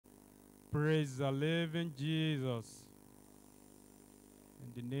Praise the living Jesus.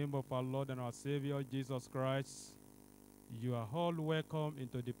 In the name of our Lord and our Savior, Jesus Christ, you are all welcome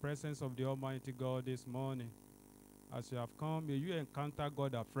into the presence of the Almighty God this morning. As you have come, may you encounter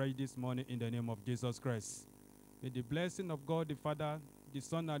God afresh this morning in the name of Jesus Christ. May the blessing of God the Father, the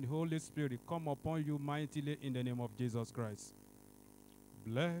Son, and the Holy Spirit come upon you mightily in the name of Jesus Christ.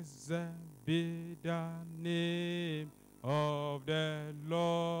 Blessed be the name of the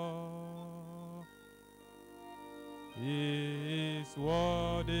Lord. He is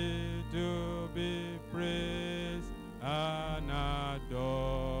worthy to be praised and adored.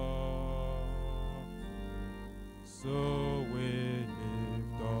 So we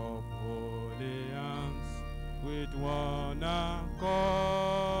lift up holy hands with one accord,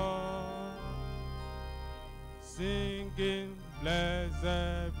 singing,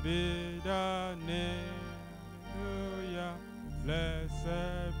 blessed be the name. Hallelujah.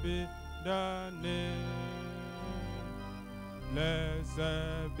 Blessed be the name.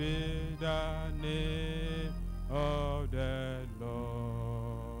 Blessed be the name of the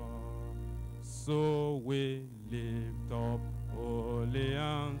Lord. So we lift up holy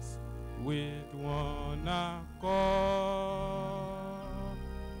hands with one accord,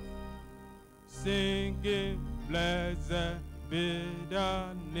 singing, blessed be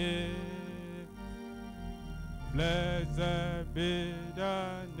the name. Blessed be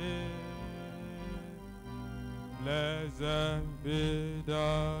the name. Blessed be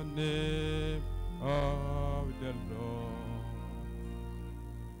the name of the Lord.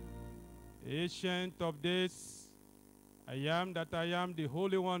 Ancient of days, I am that I am, the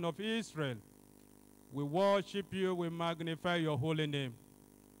Holy One of Israel. We worship you, we magnify your holy name.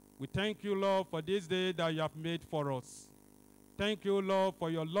 We thank you, Lord, for this day that you have made for us. Thank you, Lord, for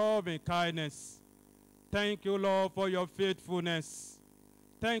your love and kindness. Thank you, Lord, for your faithfulness.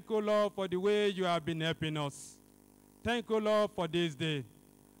 Thank you, Lord, for the way you have been helping us. Thank you, Lord, for this day.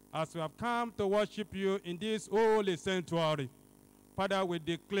 As we have come to worship you in this holy sanctuary, Father, we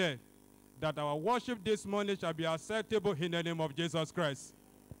declare that our worship this morning shall be acceptable in the name of Jesus Christ.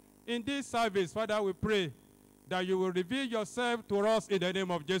 In this service, Father, we pray that you will reveal yourself to us in the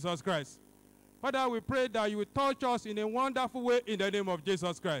name of Jesus Christ. Father, we pray that you will touch us in a wonderful way in the name of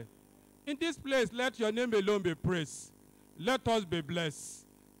Jesus Christ. In this place, let your name alone be praised. Let us be blessed.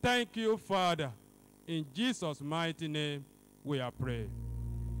 Thank you, Father. In Jesus' mighty name, we are praying.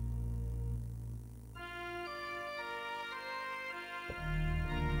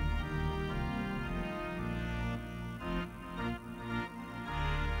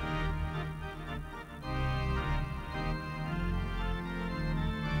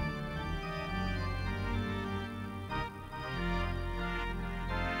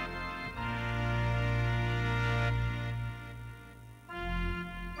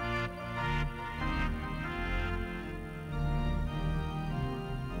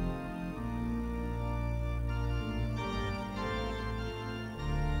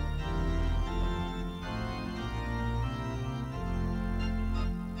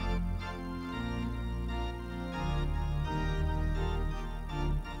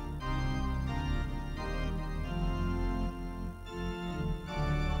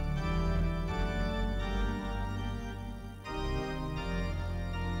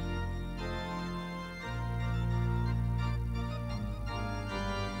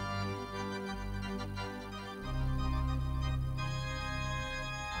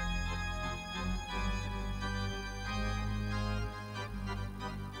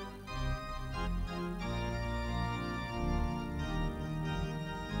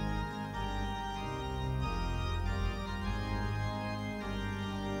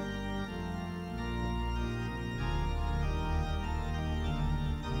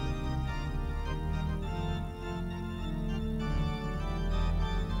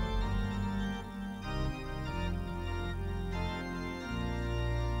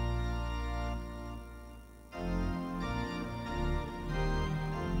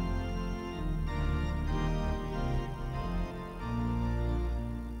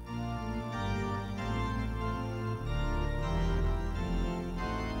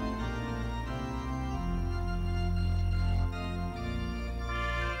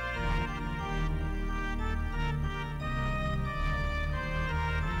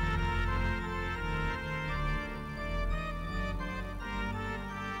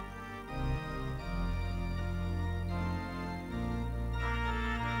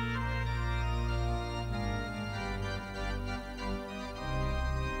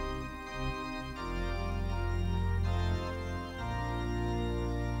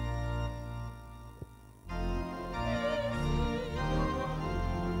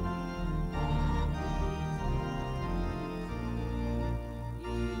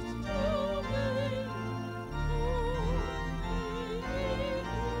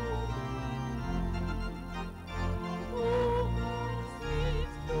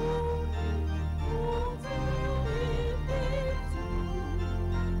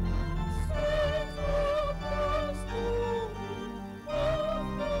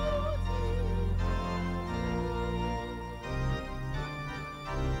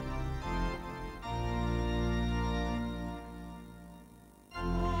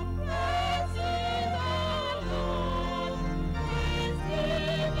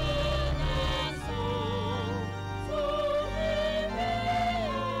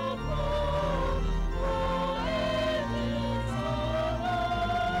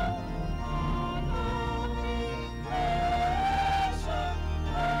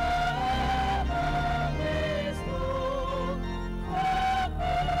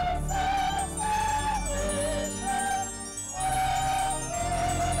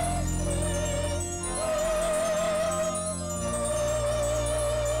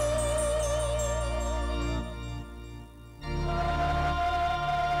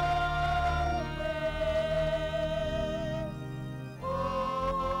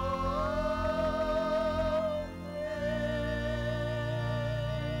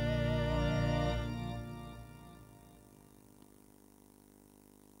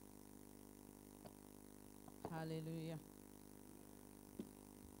 Hallelujah.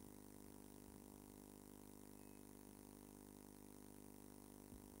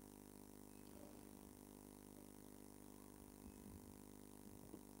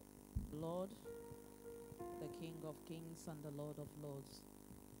 Lord, the King of Kings and the Lord of Lords,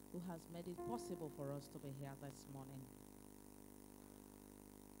 who has made it possible for us to be here this morning.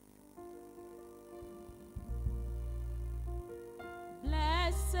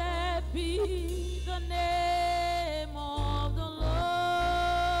 Blessed be the name of the Lord.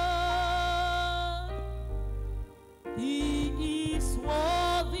 He is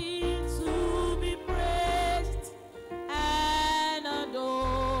worthy to be praised and adored.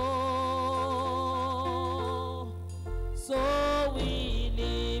 So we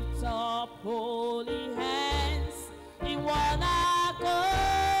lift up holy hands in one accord,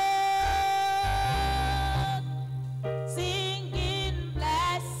 singing,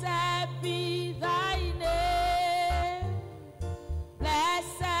 blessed be thy name,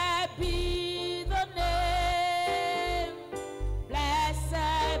 blessed be the name,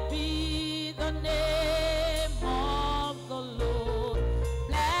 blessed be the name of the Lord,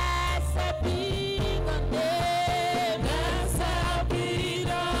 blessed be the name, blessed be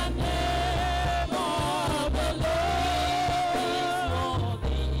the name of the Lord.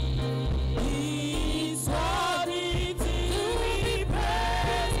 He's worthy to be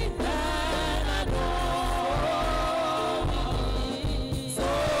praised and adored. So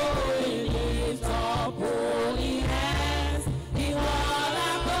we lift up holy hands in one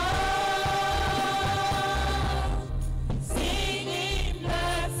accord, singing,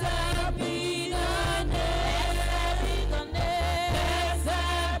 blessed be the name, blessed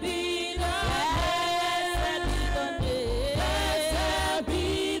be the name, blessed be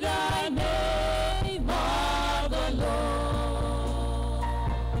the name of the Lord.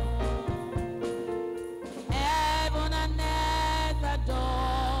 Heaven and earth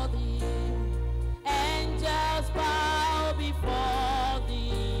adore thee, angels bow before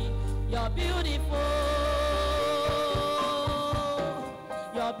thee. You're beautiful,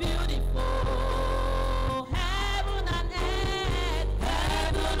 you're beautiful. Heaven and earth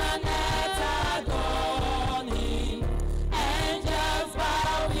adore thee, angels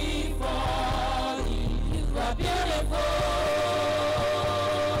bow before thee. You're beautiful,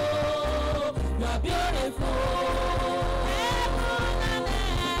 you're beautiful. Heaven and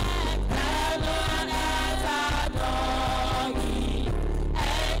earth adore thee,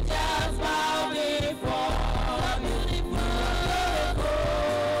 angels bow before thee. You're beautiful,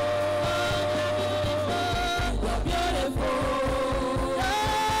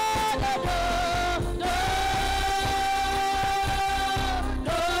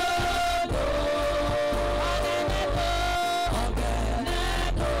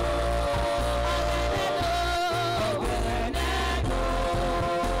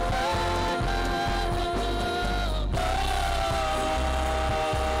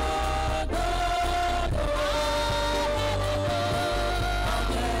 beautiful.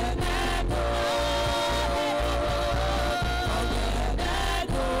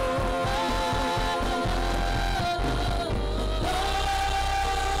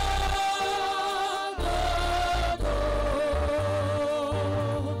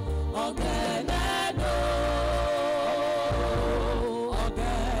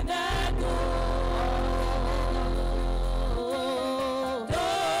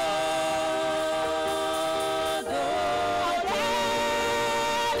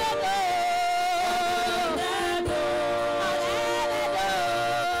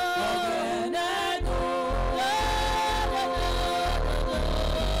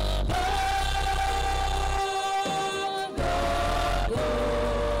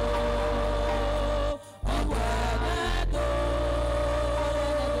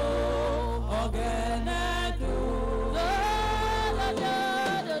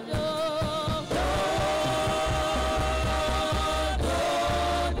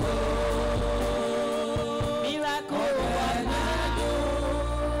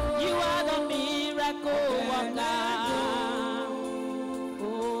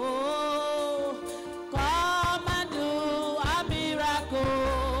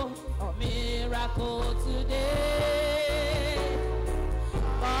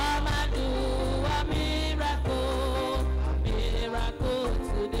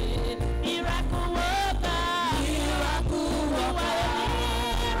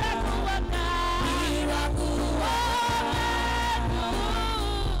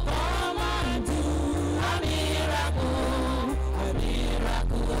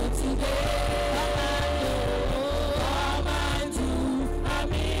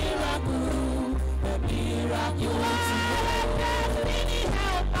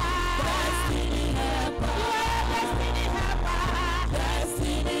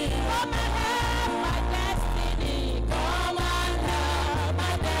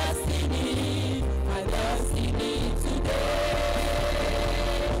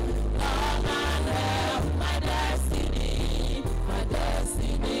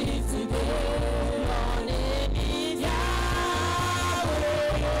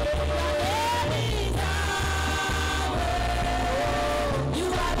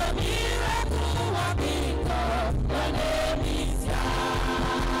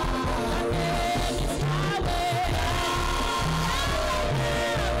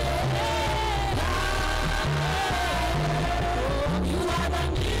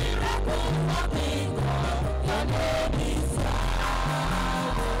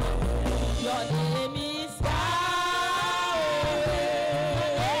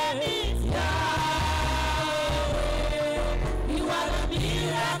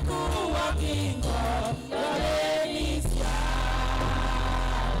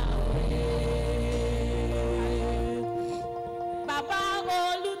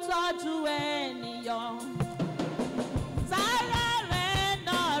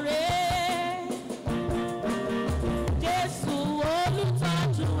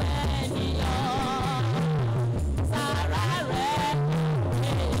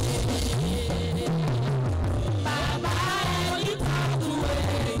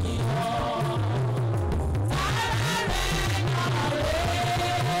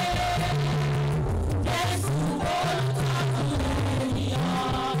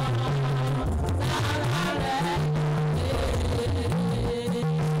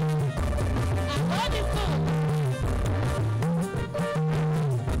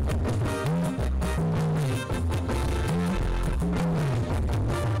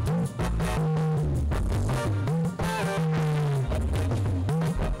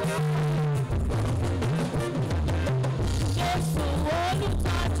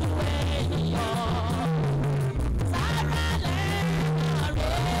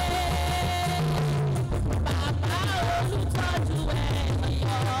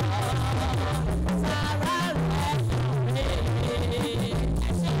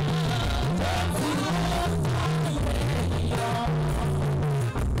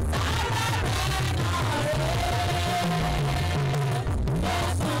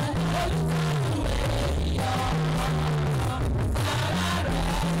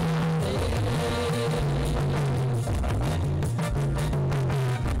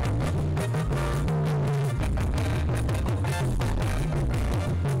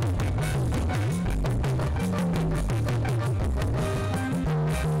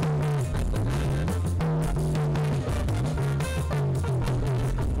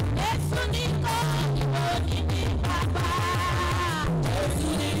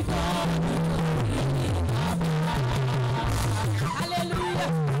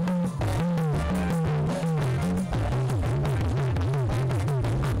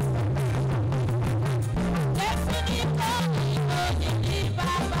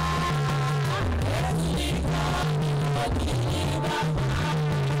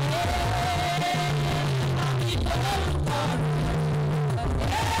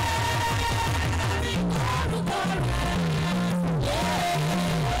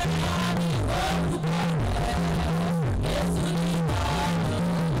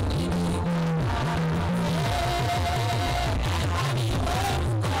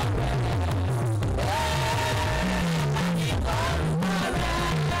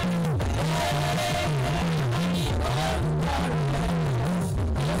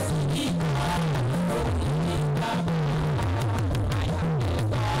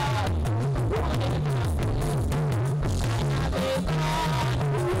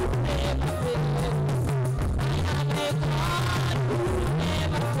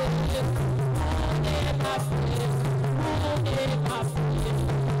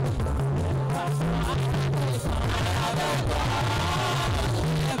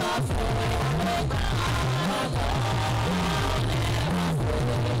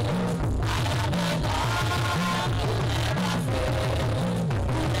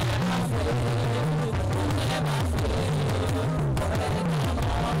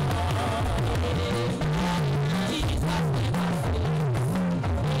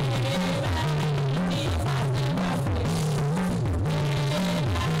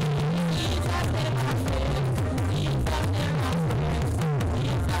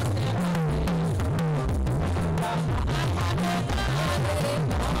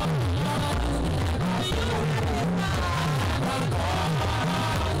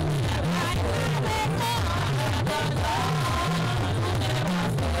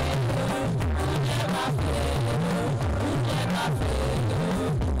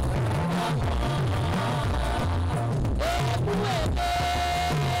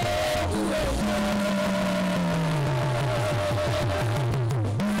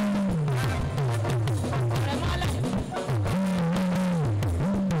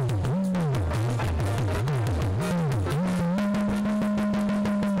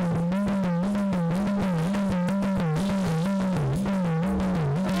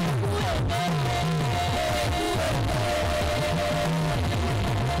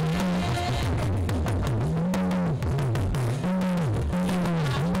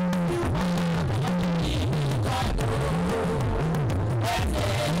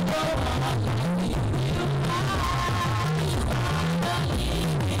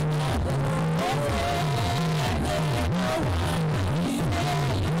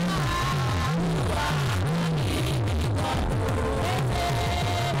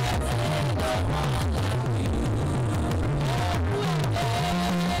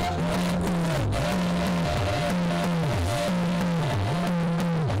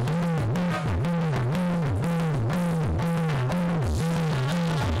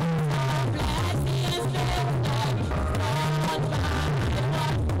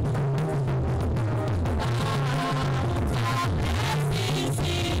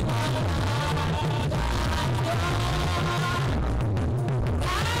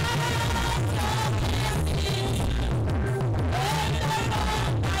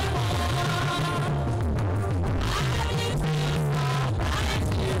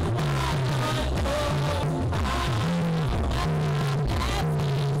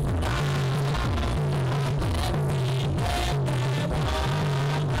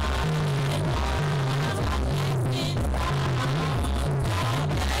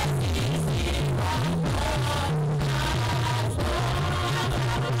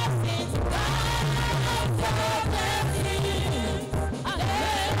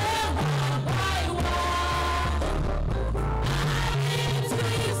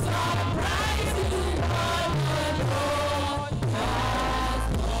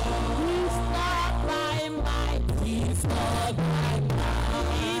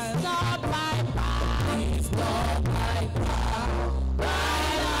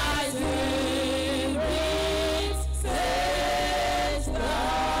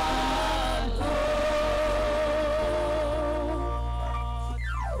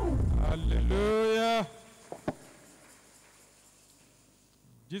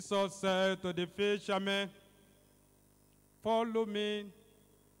 Jesus said to the fishermen, "Follow me,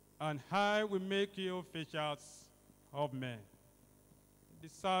 and I will make you fishers of men." The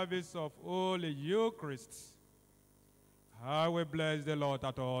service of Holy Eucharist, I will bless the Lord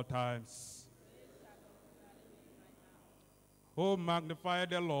at all times. Oh, magnify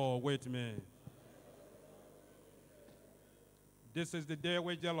the Lord with me. This is the day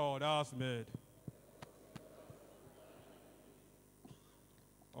which the Lord has made.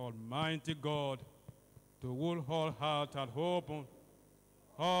 Almighty God, to whom all heart and hope,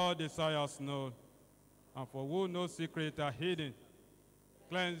 all desires known, and for whom no secret are hidden,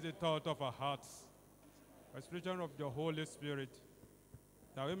 cleanse the thought of our hearts by expression of the Holy Spirit,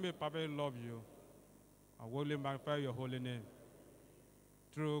 that we may perfectly love you and wholly magnify your holy name.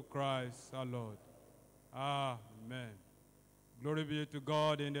 Through Christ our Lord. Amen. Glory be to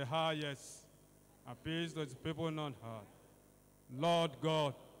God in the highest, and peace to his people on earth. Lord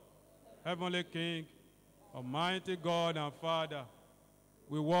God, Heavenly King, Almighty God and Father,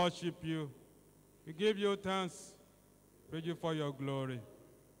 we worship you. We give you thanks. Praise you for your glory.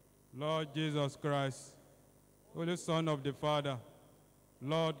 Lord Jesus Christ, Holy Son of the Father,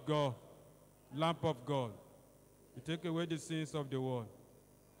 Lord God, Lamb of God, you take away the sins of the world.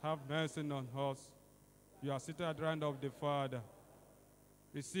 Have mercy on us. You are seated at the right of the Father.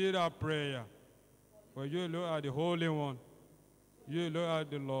 Receive our prayer. For you alone are the Holy One. You alone are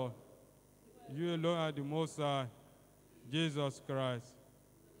the Lord. You alone are the Most High, Jesus Christ,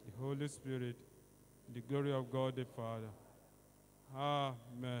 the Holy Spirit, the glory of God the Father.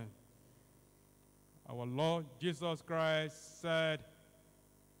 Amen. Our Lord Jesus Christ said,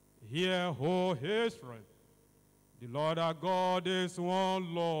 "Hear, O Israel, the Lord our God is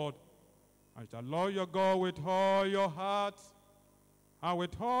one Lord, and shall love your God with all your heart, and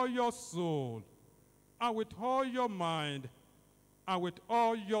with all your soul, and with all your mind, and with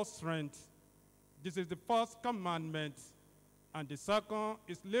all your strength." This is the first commandment, and the second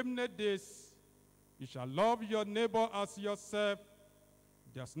is limited this: you shall love your neighbor as yourself.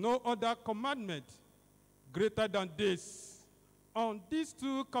 There's no other commandment greater than this. On these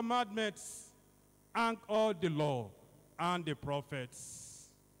two commandments hang all the law and the prophets.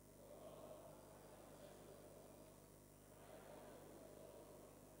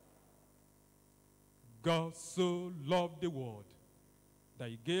 God so loved the world that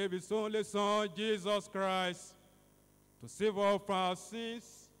he gave his only Son, Jesus Christ, to save us from our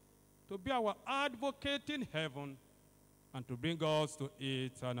sins, to be our advocate in heaven, and to bring us to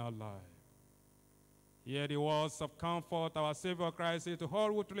eternal life. Hear the words of comfort our Savior Christ said to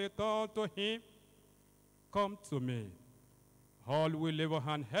all who return to him, "Come to me, all who labor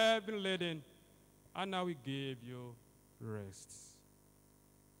and heavy laden, and I will give you rest."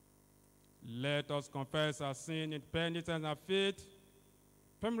 Let us confess our sin in penitence and faith,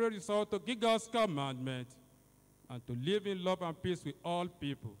 firmly resolve to keep God's commandment, and to live in love and peace with all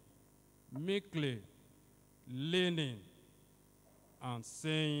people, meekly, leaning, and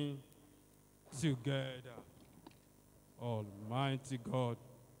saying together, "Almighty God,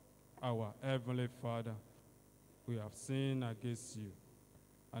 our Heavenly Father, we have sinned against you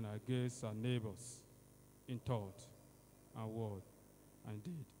and against our neighbors in thought and word and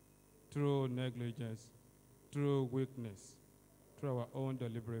deed, through negligence, through weakness, through our own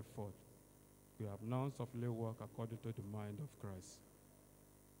deliberate fault. We have not sufficiently worked according to the mind of Christ.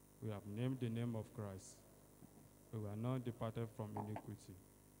 We have named the name of Christ. We were not departed from iniquity.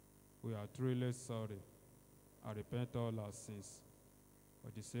 We are truly sorry. I repent all our sins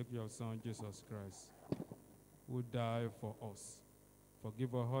for the sake of your Son, Jesus Christ, who died for us.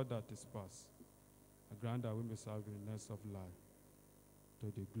 Forgive us all that is past, and grant that we may serve in the next of life,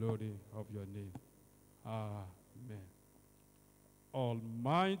 to the glory of your name. Amen.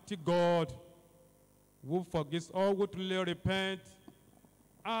 Almighty God, who forgives all who truly repent,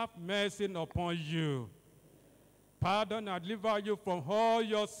 have mercy upon you. Pardon and deliver you from all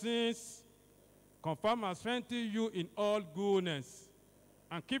your sins, confirm and strengthen you in all goodness,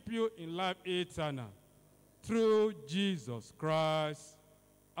 and keep you in life eternal. Through Jesus Christ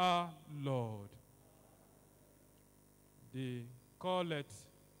our Lord. The collect,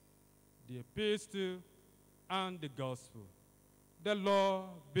 the epistle, and the gospel. The Lord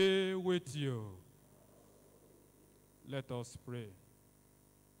be with you. Let us pray.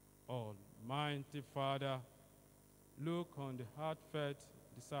 Almighty Father, look on the heartfelt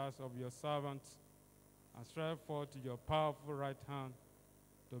desires of your servants and stretch forth your powerful right hand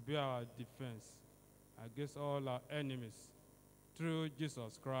to be our defense against all our enemies. Through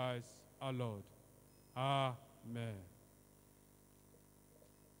Jesus Christ our Lord. Amen.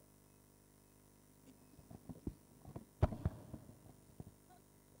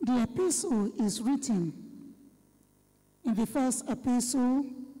 The epistle is written in the first epistle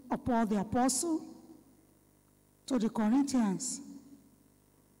of Paul the Apostle to the Corinthians,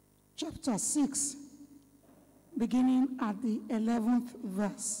 chapter 6, beginning at the 11th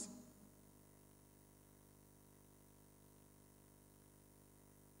verse.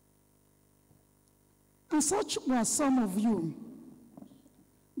 And such were some of you,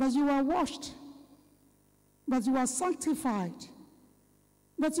 but you were washed, but you were sanctified,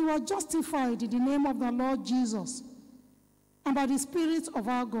 but you were justified in the name of the Lord Jesus and by the Spirit of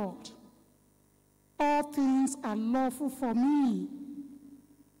our God. All things are lawful for me,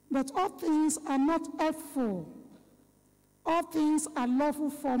 but all things are not helpful. All things are lawful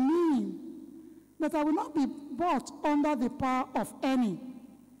for me, but I will not be brought under the power of any.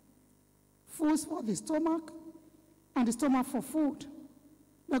 Food for the stomach, and the stomach for food.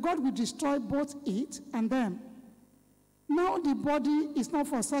 But God will destroy both it and them. Now the body is not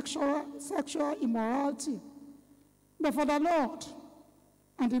for sexual immorality, but for the Lord,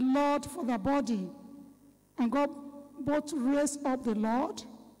 and the Lord for the body. And God both raised up the Lord,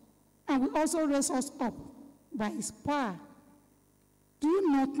 and will also raise us up by his power. Do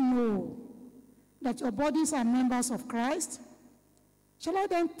you not know that your bodies are members of Christ? Shall I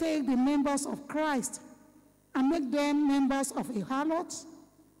then take the members of Christ and make them members of a harlot?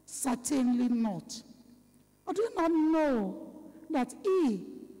 Certainly not. Or do you not know that he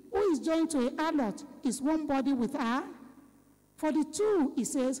who is joined to a harlot is one body with her? For the two, he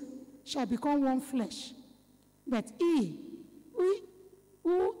says, shall become one flesh. But he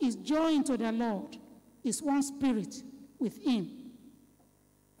who is joined to the Lord is one spirit with him.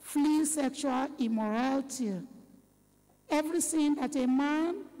 Flee sexual immorality. Every sin that a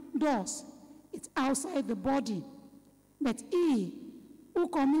man does, it's outside the body. But he who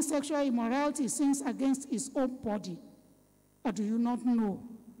commits sexual immorality sins against his own body. Or do you not know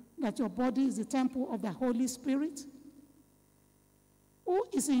that your body is the temple of the Holy Spirit, who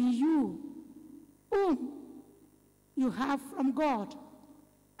is in you, whom you have from God,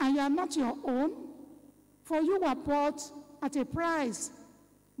 and you are not your own, for you were bought at a price.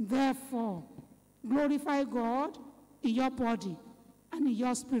 Therefore, glorify God in your body and in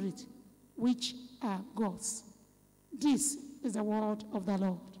your spirit, which are God's. This is the word of the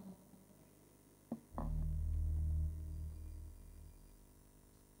Lord.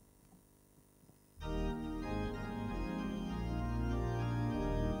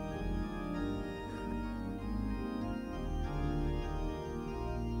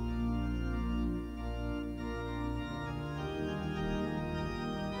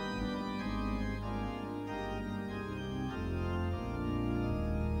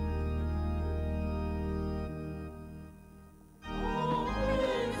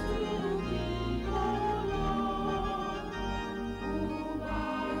 Holy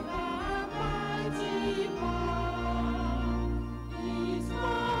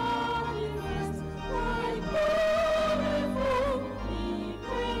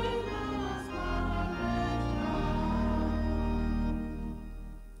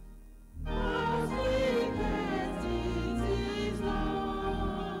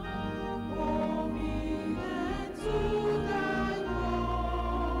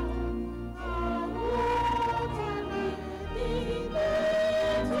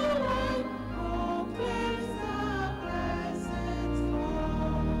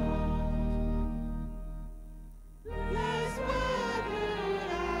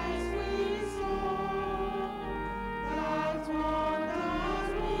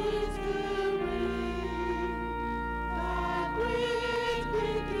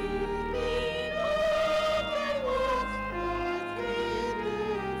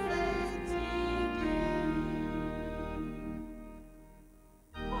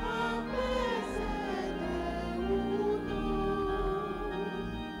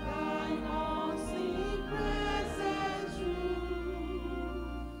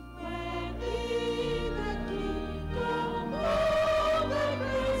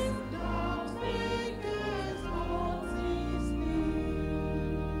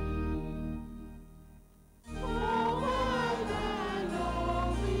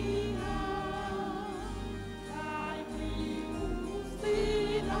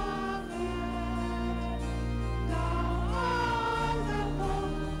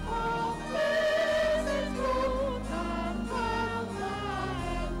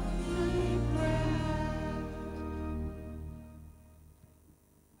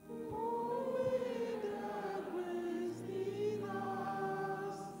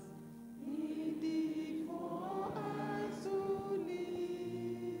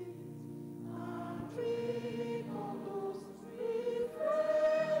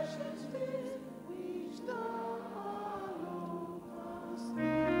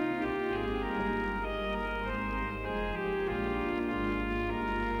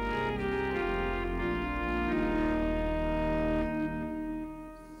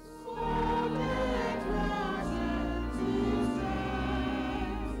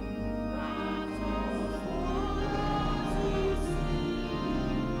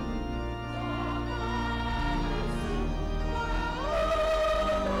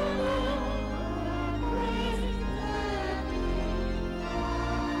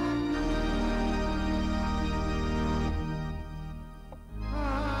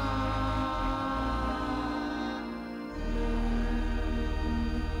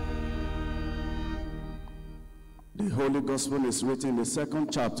The Holy Gospel is written in the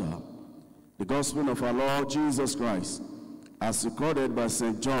 2nd chapter, the Gospel of our Lord Jesus Christ, as recorded by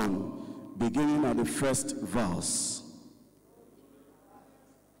St. John, beginning at the 1st verse.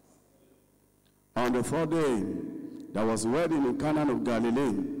 On the 3rd day, there was a wedding in Cana of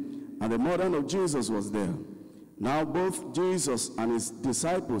Galilee, and the mother of Jesus was there. Now both Jesus and his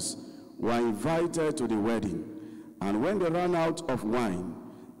disciples were invited to the wedding. And when they ran out of wine,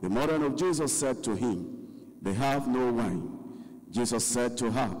 the mother of Jesus said to him, "They have no wine." Jesus said to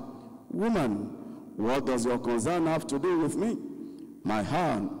her, "Woman, what does your concern have to do with me? My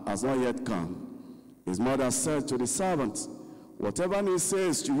hour has not yet come." His mother said to the servants, "Whatever he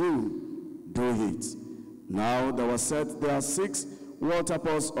says to you, do it." Now there were set there 6 water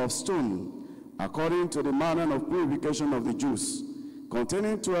pots of stone, according to the manner of purification of the Jews,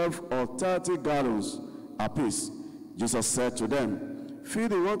 containing 12 or 30 gallons apiece. Jesus said to them, "Fill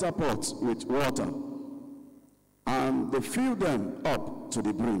the water pots with water." And they filled them up to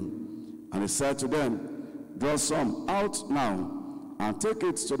the brim. And he said to them, "Draw some out now, and take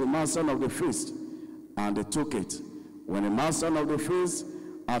it to the master of the feast." And they took it. When the master of the feast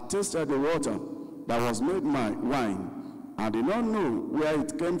had tasted the water that was made wine, and did not know where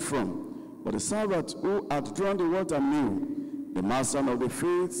it came from, but the servant who had drawn the water knew, the master of the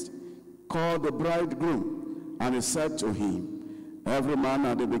feast called the bridegroom, and he said to him, "Every man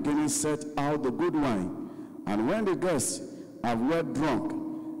at the beginning set out the good wine, and when the guests have well drunk,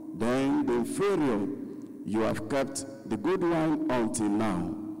 then the inferior, you have kept the good wine until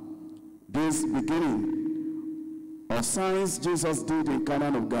now." This beginning of signs Jesus did in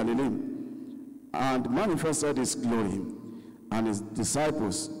Cana of Galilee, and manifested his glory, and his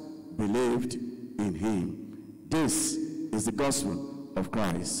disciples believed in him. This is the gospel of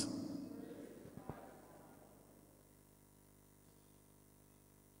Christ.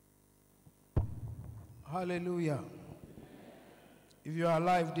 Hallelujah. If you are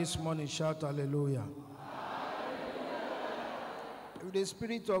alive this morning, shout hallelujah. If the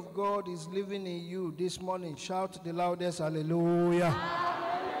Spirit of God is living in you this morning, shout the loudest hallelujah.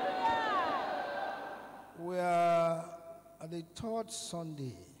 We are at the 3rd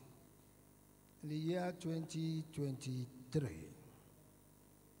Sunday in the year 2023.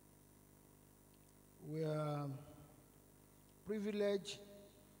 We are privileged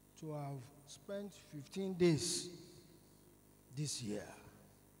to have spent 15 days this year.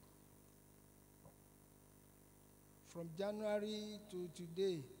 From January to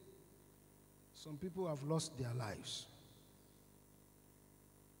today, some people have lost their lives.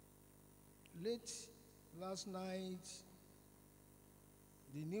 Late last night,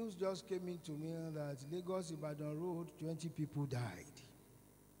 the news just came into me that Lagos-Ibadan Road, 20 people died.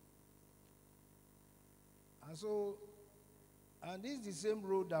 And this is the same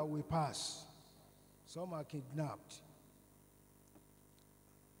road that we pass. Some are kidnapped.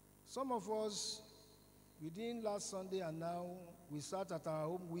 Some of us, within last Sunday and now, we sat at our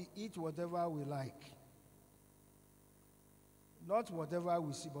home, we eat whatever we like. Not whatever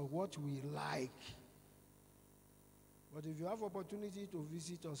we see, but what we like. But if you have opportunity to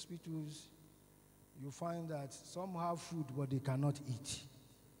visit hospitals, you find that some have food, but they cannot eat.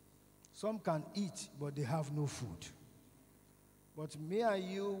 Some can eat, but they have no food. But me and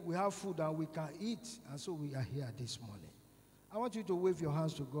you, we have food and we can eat, and so we are here this morning. I want you to wave your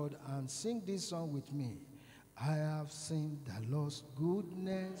hands to God and sing this song with me. I have seen the Lord's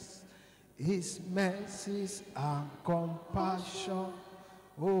goodness, his mercies and compassion.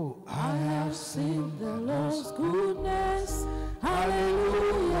 Oh, I have seen the Lord's goodness.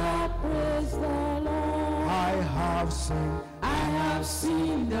 Hallelujah, praise the Lord. I have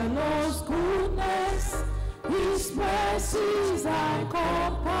seen the Lord's goodness, his mercies and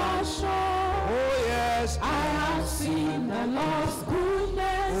compassion. Oh yes, I have seen the Lord's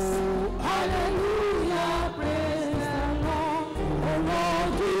goodness. Oh, hallelujah, praise the Lord. Oh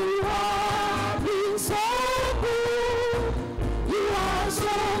Lord, you have been so good. You are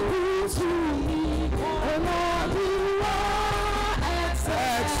so good to me. Oh Lord, you are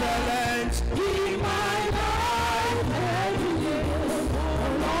excellent in my life every day.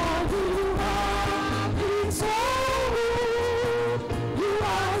 Oh Lord, you have been so good. You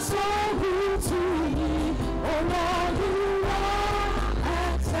are so good to me. Oh Lord, you are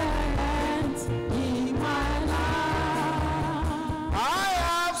excellent in my life. I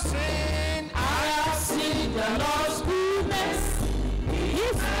have seen the Lord's goodness,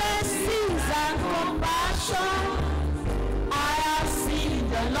 his mercies and compassion. I have seen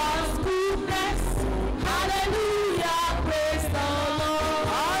the Lord's goodness. Hallelujah, praise the Lord.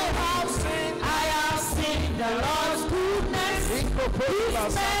 I have seen the Lord's goodness, his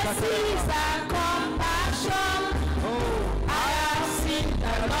mercies and compassion.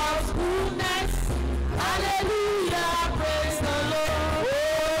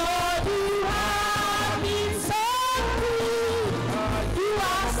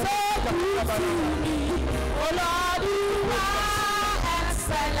 Oh Lord, you are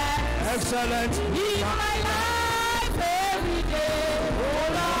excellent. Excellent. In my life every day. Oh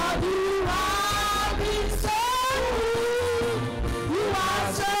Lord, you have been so good. You are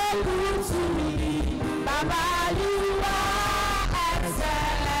so good to me. Baba, you are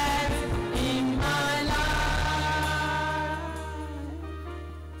excellent in my life.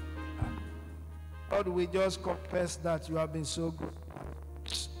 Lord, we just confess that you have been so good.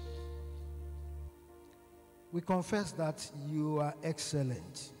 We confess that you are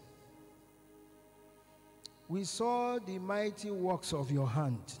excellent. We saw the mighty works of your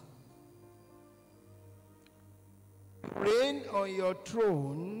hand. You reign on your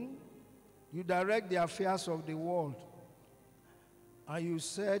throne. You direct the affairs of the world. And you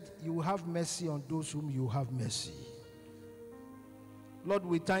said you will have mercy on those whom you have mercy. Lord,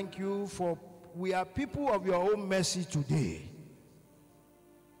 we thank you for we are people of your own mercy today.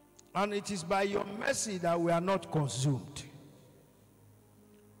 And it is by your mercy that we are not consumed.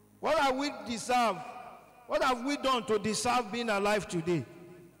 What have we deserved? What have we done to deserve being alive today?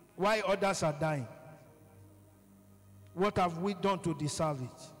 Why others are dying? What have we done to deserve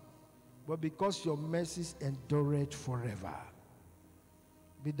it? But because your mercies endureth forever.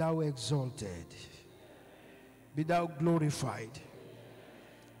 Be thou exalted. Be thou glorified.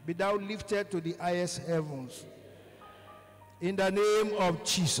 Be thou lifted to the highest heavens. In the name of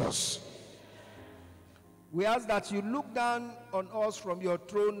Jesus. We ask that you look down on us from your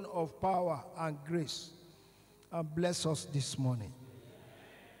throne of power and grace and bless us this morning.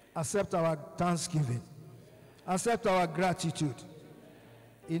 Accept our thanksgiving. Accept our gratitude.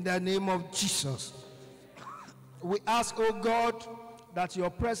 In the name of Jesus. We ask, oh God, that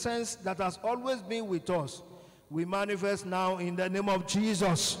your presence that has always been with us will manifest now in the name of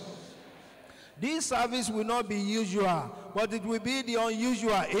Jesus. This service will not be usual, but it will be the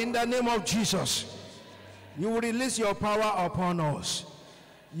unusual in the name of Jesus. You will release your power upon us.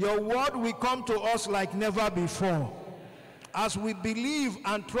 Your word will come to us like never before. As we believe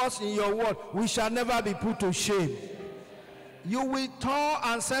and trust in your word, we shall never be put to shame. You will tear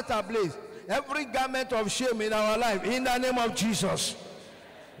and set ablaze every garment of shame in our life in the name of Jesus.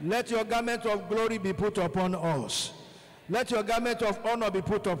 Let your garment of glory be put upon us. Let your garment of honor be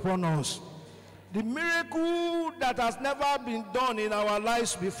put upon us. The miracle that has never been done in our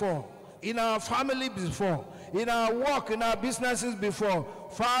lives before, in our family before, in our work, in our businesses before.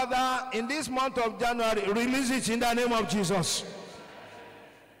 Father, in this month of January, release it in the name of Jesus.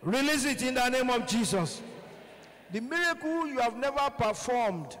 Release it in the name of Jesus. The miracle you have never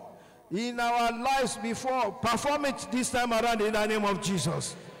performed in our lives before, perform it this time around in the name of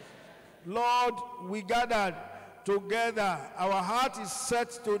Jesus. Lord, we gathered together. Our heart is set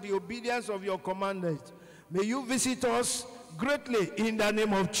to the obedience of your commandment. May you visit us greatly in the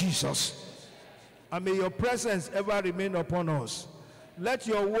name of Jesus. And may your presence ever remain upon us. Let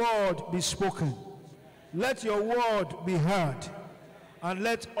your word be spoken. Let your word be heard. And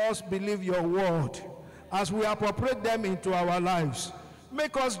let us believe your word as we appropriate them into our lives.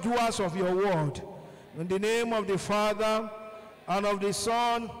 Make us doers of your word. In the name of the Father, and of the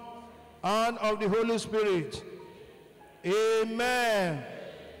Son, and of the Holy Spirit. Amen.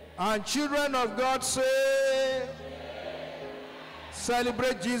 And children of God say,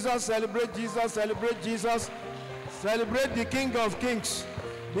 celebrate Jesus, celebrate Jesus, celebrate Jesus. Celebrate the King of Kings,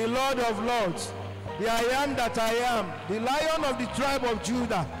 the Lord of Lords, the I am that I am, the Lion of the tribe of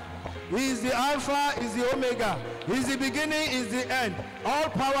Judah. He is the Alpha, he is the Omega. He is the beginning, he is the end. All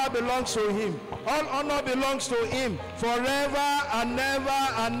power belongs to him. All honor belongs to him forever and never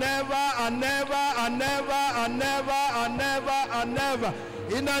and never and never and never and never and never and never.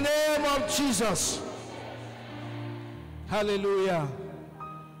 In the name of Jesus. Hallelujah.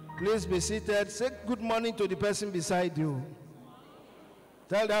 Please be seated. Say good morning to the person beside you.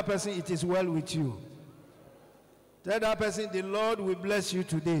 Tell that person it is well with you. Tell that person the Lord will bless you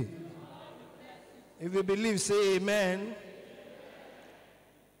today. If you believe, say amen.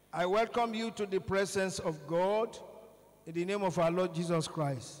 I welcome you to the presence of God in the name of our Lord Jesus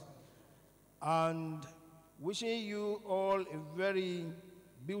Christ. And wishing you all a very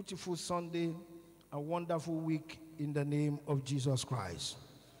beautiful Sunday, a wonderful week in the name of Jesus Christ.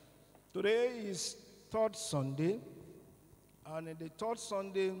 Today is third Sunday, and in the third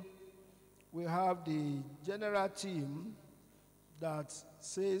Sunday, we have the general theme that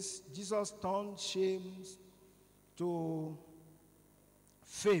says Jesus turned shame to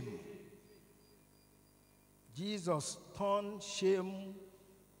fame. Jesus turned shame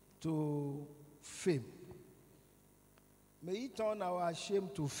to fame. May he turn our shame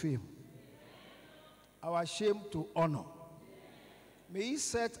to fame, our shame to honor. May He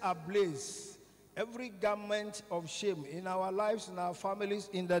set ablaze every garment of shame in our lives, in our families,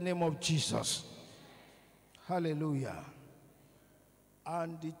 in the name of Jesus. Hallelujah.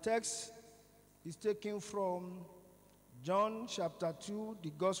 And the text is taken from John chapter 2,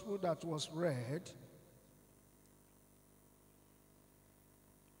 the gospel that was read.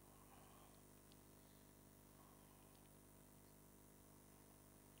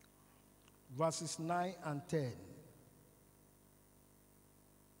 Verses 9 and 10.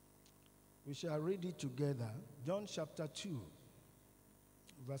 We shall read it together. John chapter 2,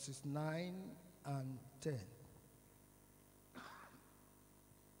 verses 9 and 10.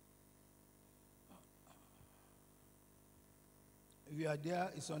 If you are there,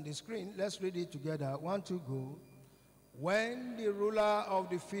 it's on the screen. Let's read it together. 1, 2, go. When the ruler of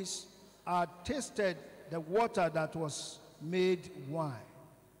the feast had tasted the water that was made wine,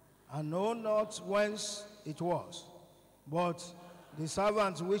 and know not whence it was, but the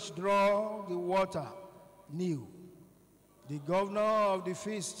servants which draw the water knew. The governor of the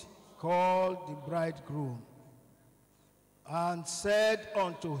feast called the bridegroom and said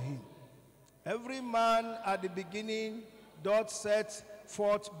unto him, every man at the beginning doth set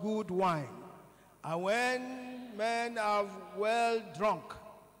forth good wine, and when men have well drunk,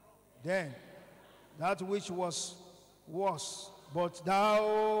 then that which was worse. But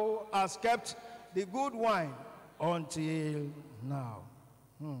thou hast kept the good wine until now.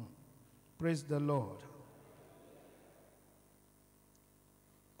 Praise the Lord.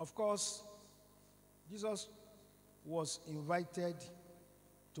 Of course, Jesus was invited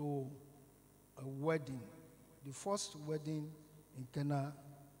to a wedding, the first wedding in Cana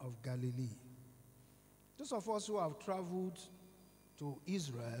of Galilee. Those of us who have traveled to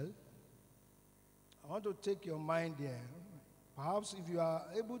Israel, I want to take your mind there. Perhaps if you are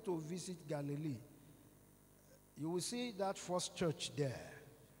able to visit Galilee, you will see that first church there.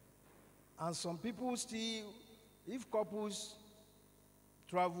 And some people still, if couples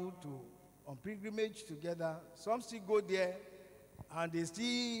travel on pilgrimage together, some still go there and they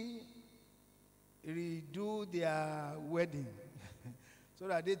still redo their wedding. So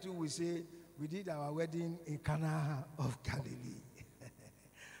that they too will say, we did our wedding in Cana of Galilee.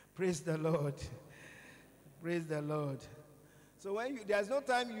 Praise the Lord. Praise the Lord. So there's no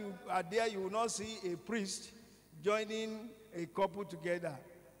time you are there, you will not see a priest joining a couple together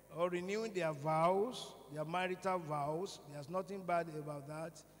or renewing their vows, their marital vows. There's nothing bad about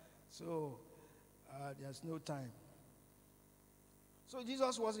that. So there's no time. So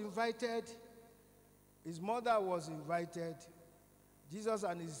Jesus was invited. His mother was invited. Jesus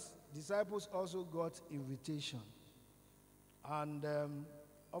and his disciples also got invitation. And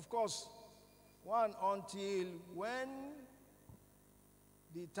of course, until when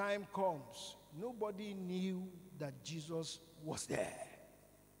the time comes, nobody knew that Jesus was there.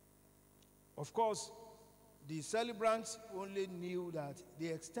 Of course, the celebrants only knew that they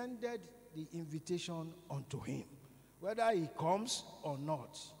extended the invitation unto him, whether he comes or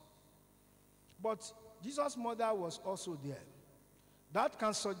not. But Jesus' mother was also there. That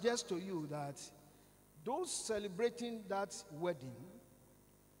can suggest to you that those celebrating that wedding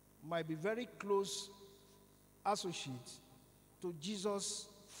might be very close associates to Jesus'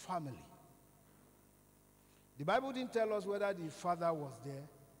 family. The Bible didn't tell us whether the father was there,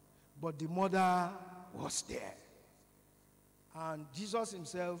 but the mother was there. And Jesus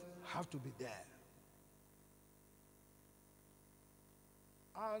himself had to be there.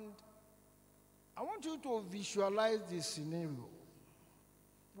 And I want you to visualize this scenario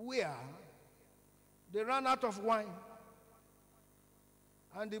where they ran out of wine.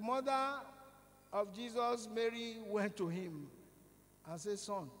 And the mother of Jesus, Mary, went to him and said,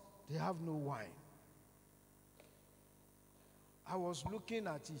 son, they have no wine. I was looking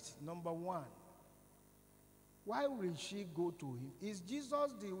at it. Number one, why will she go to him? Is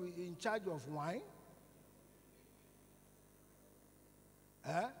Jesus in charge of wine?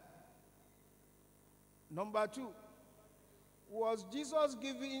 Number two, was Jesus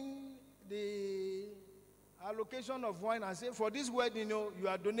giving the allocation of wine and say, for this wedding, you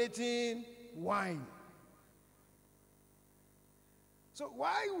are donating wine? So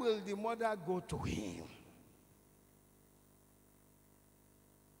why will the mother go to him?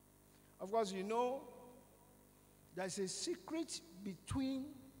 Of course, there's a secret between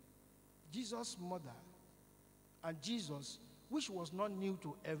Jesus' mother and Jesus, which was not new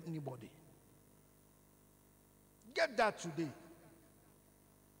to anybody. Get that today.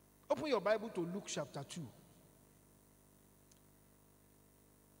 Open your Bible to Luke chapter 2.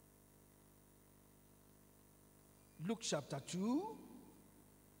 Luke chapter 2.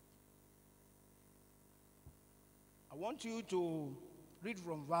 I want you to read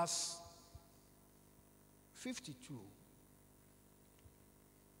from verse 52.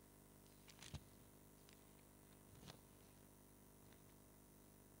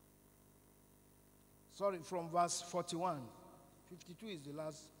 Sorry, from verse 41. 52 is the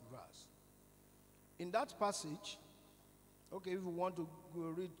last verse. In that passage, okay, if you want to go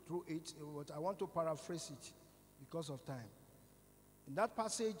read through it, but I want to paraphrase it because of time. In that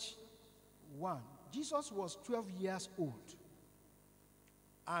passage, 1, Jesus was 12 years old,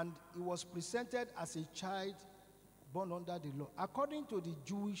 and he was presented as a child born under the law. According to the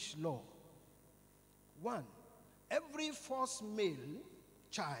Jewish law, 1, every first male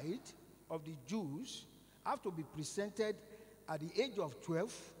child of the Jews have to be presented at the age of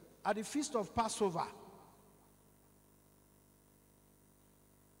 12 at the feast of Passover.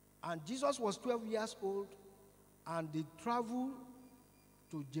 And Jesus was 12 years old, and they traveled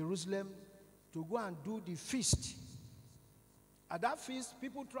to Jerusalem to go and do the feast. At that feast,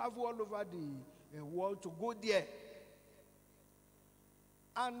 people travel all over the world to go there.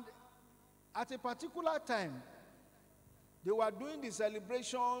 And at a particular time, they were doing the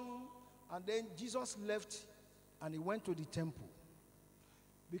celebration, and then Jesus left and he went to the temple.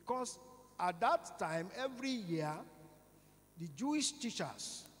 Because at that time, every year, the Jewish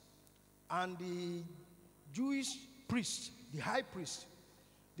teachers and the Jewish priest, the high priest,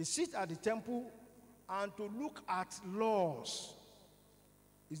 they sit at the temple and to look at laws.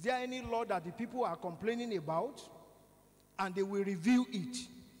 Is there any law that the people are complaining about? And they will review it.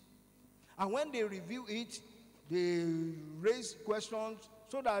 And when they review it, they raise questions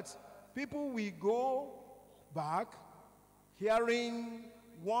so that people will go back hearing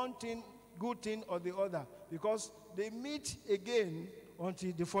one thing, good thing or the other, because they meet again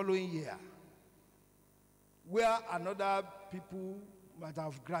until the following year, where another people might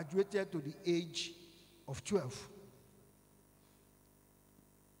have graduated to the age of 12.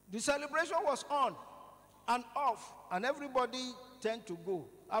 The celebration was on and off, and everybody tended to go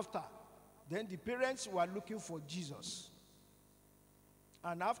after. Then the parents were looking for Jesus.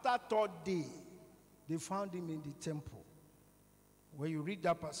 And after third day, they found him in the temple. When you read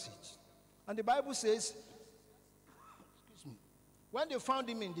that passage. And the Bible says, excuse me, when they found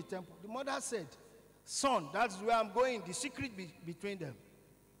him in the temple, the mother said, "Son," that's where I'm going, the secret between them.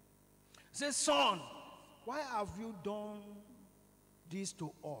 Says, "Son, why have you done this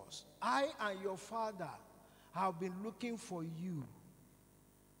to us? I and your father have been looking for you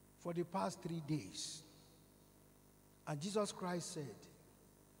for the past 3 days." And Jesus Christ said,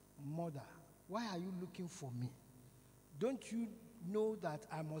 "Mother, why are you looking for me? Don't you know that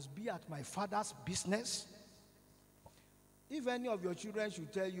I must be at my father's business?" If any of your children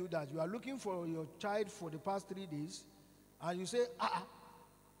should tell you that you are looking for your child for the past 3 days, and you say,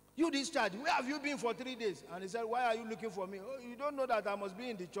 "You this child, where have you been for 3 days?" And he said, "Why are you looking for me?" "Oh, you don't know that I must be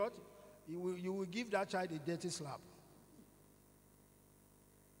in the church?" You will give that child a dirty slap.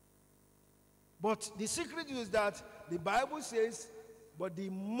 But the secret is that the Bible says, but the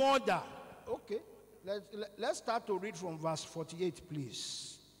mother, okay, let's start to read from verse 48,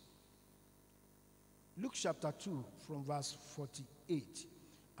 please. Luke chapter 2, from verse 48.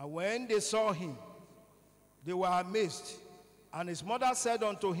 And when they saw him, they were amazed. And his mother said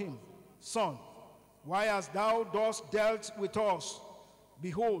unto him, "Son, why hast thou thus dealt with us?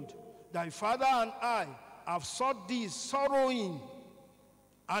 Behold, thy father and I have sought thee sorrowing."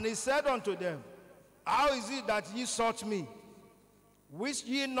 And he said unto them, "How is it that ye sought me? Wist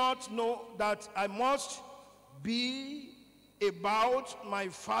ye not know that I must be about my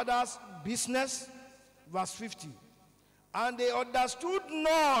father's business?" Verse 50. And they understood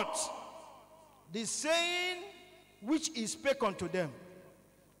not the saying which he spake unto them.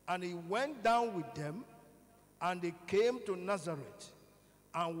 And he went down with them, and they came to Nazareth,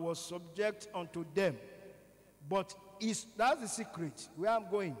 and was subject unto them. But that's the secret, where I'm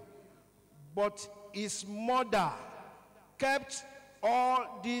going. But his mother kept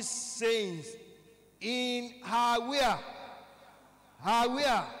all these sayings in her where? Her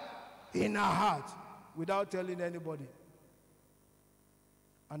where? In her heart, without telling anybody.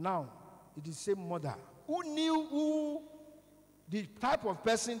 And now, it is the same mother who knew who the type of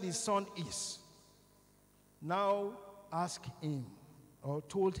person the son is. Now asked him, or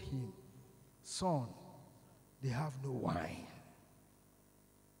told him, "Son, they have no wine."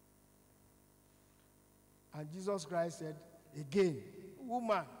 And Jesus Christ said again,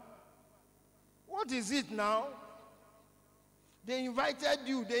 "Woman, what is it now? They invited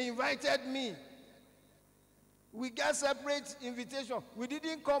you, they invited me. We get separate invitation. We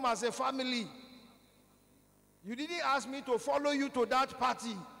didn't come as a family. You didn't ask me to follow you to that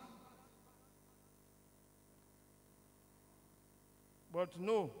party. But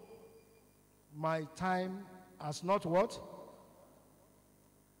no, my time has not what?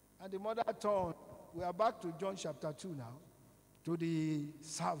 And the mother turned. We are back to John chapter 2 now. To the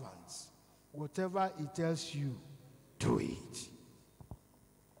servants. Whatever he tells you, do it.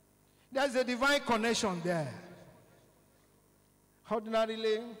 There's a divine connection there.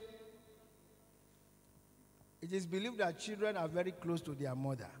 Ordinarily, it is believed that children are very close to their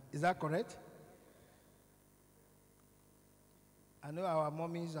mother. Is that correct? I know our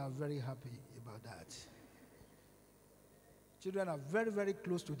mommies are very happy about that. Children are very, very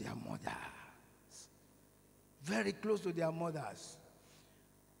close to their mothers. Very close to their mothers.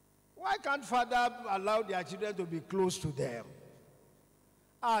 Why can't father allow their children to be close to them?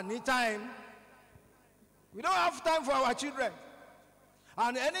 Anytime. We don't have time for our children.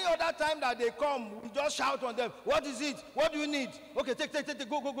 And any other time that they come, we just shout on them. What is it? What do you need? Okay, take.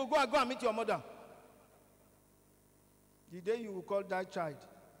 Go and meet your mother. The day you will call that child,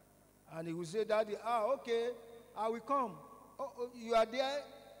 and he will say, Daddy, okay, I will come. Oh, you are there,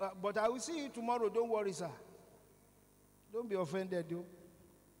 but I will see you tomorrow. Don't worry, sir. Don't be offended, though.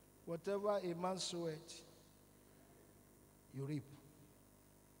 Whatever a man soweth, you reap.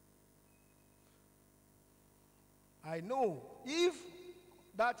 I know if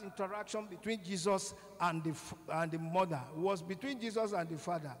that interaction between Jesus and the mother was between Jesus and the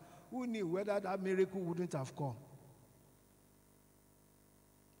father, who knew whether that miracle wouldn't have come?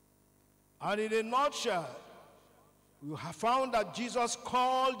 And in a nutshell, we have found that Jesus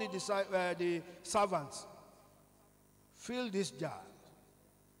called the servants, fill this jar.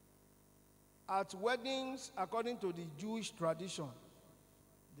 At weddings, according to the Jewish tradition,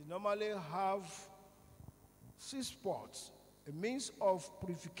 they normally have 6 pots, a means of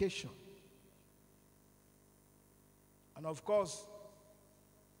purification. And of course,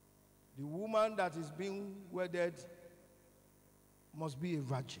 the woman that is being wedded must be a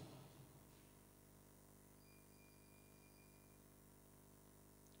virgin.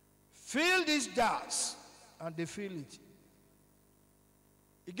 Fill these jars, and they fill it.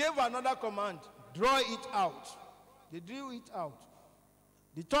 He gave another command, draw it out. They drew it out.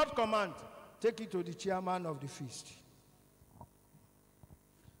 The third command, take it to the chairman of the feast.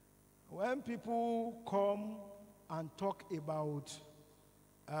 When people come and talk about,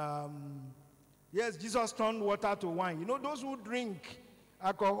 yes, Jesus turned water to wine. You know, those who drink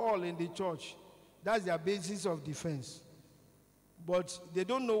alcohol in the church, that's their basis of defense. But they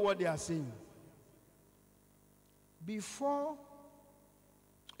don't know what they are saying. Before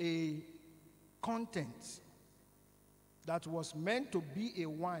a content that was meant to be a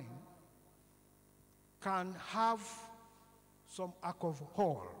wine can have some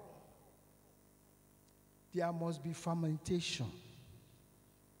alcohol, there must be fermentation.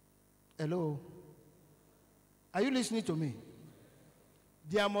 Hello? Are you listening to me?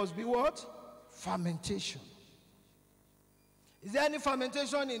 There must be what? Fermentation. Is there any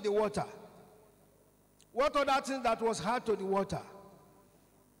fermentation in the water? What other thing that was added to the water?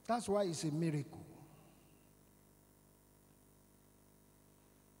 That's why it's a miracle.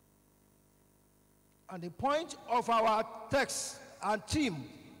 And the point of our text and theme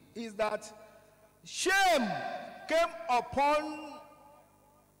is that shame came upon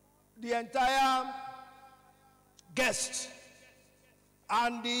the entire guest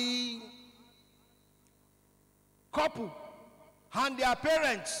and the couple and their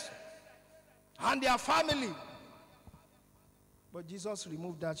parents and their family. But Jesus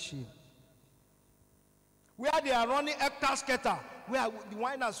removed that shame. Where they are running hectare-scatter, where the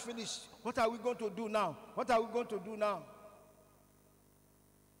wine has finished, what are we going to do now? What are we going to do now?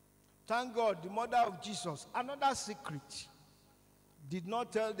 Thank God, the mother of Jesus, another secret, did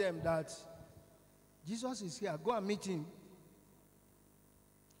not tell them that Jesus is here. Go and meet him.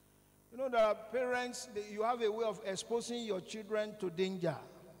 You know, there are parents, you have a way of exposing your children to danger.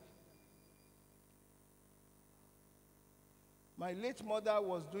 My late mother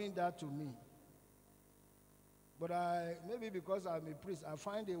was doing that to me. But maybe because I'm a priest, I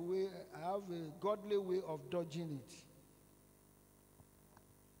find a way, I have a godly way of dodging it.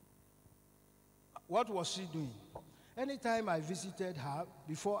 What was she doing? Anytime I visited her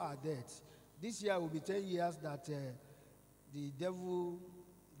before her death, this year will be 10 years that the devil,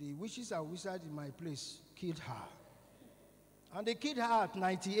 the witches and wizards in my place killed her. And they killed her at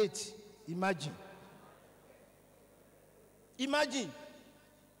 98. Imagine. Imagine.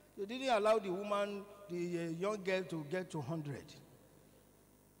 They didn't allow the woman, the young girl, to get to 100.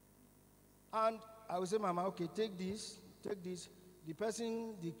 And I would say, Mama, okay, take this. The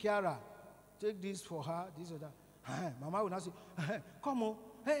person, the carer, take this for her, this or that. Mama would not say, come on,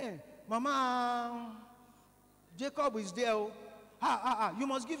 hey, Mama, Jacob is there. You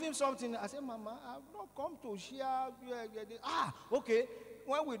must give him something. I said, Mama, I've not come to share. Okay.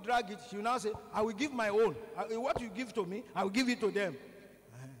 When we drag it, she will now say, I will give my own. What you give to me, I will give it to them.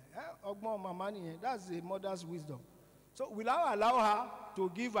 That's a mother's wisdom. So will I allow her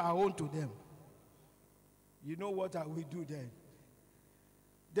to give her own to them? You know what I will do then?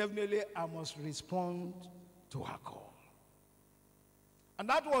 Definitely, I must respond to her call. And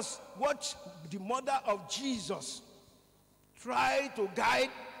that was what the mother of Jesus tried to guide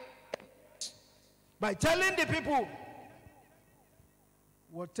by telling the people,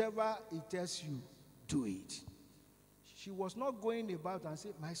 whatever he tells you, do it. She was not going about and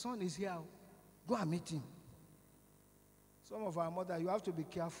saying, my son is here, go and meet him. Some of our mothers, you have to be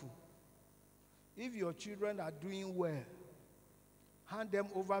careful. If your children are doing well, hand them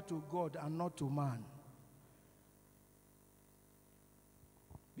over to God and not to man.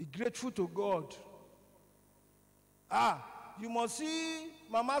 Be grateful to God. You must see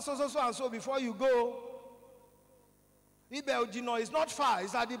Mama so and so before you go. Ibeojino is not far.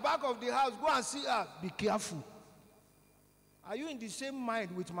 It's at the back of the house. Go and see her. Be careful. Are you in the same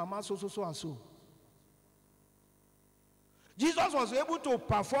mind with Mama so and so? Jesus was able to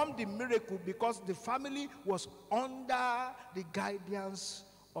perform the miracle because the family was under the guidance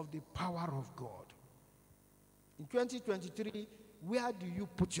of the power of God. In 2023, where do you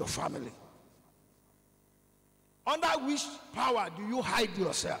put your family? Under which power do you hide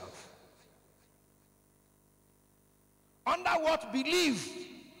yourself? Under what belief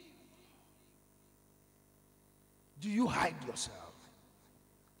do you hide yourself?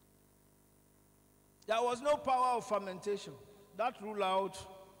 There was no power of fermentation. That ruled out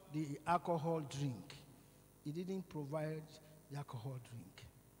the alcohol drink. It didn't provide the alcohol drink.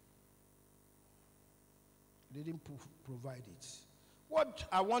 It didn't provide it. What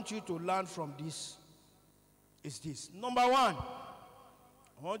I want you to learn from this is this. Number one,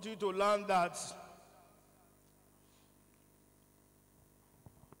 I want you to learn that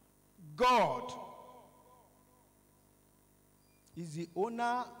God is the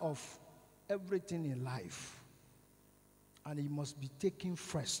owner of everything in life, and he must be taken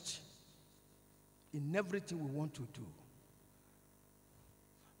first in everything we want to do.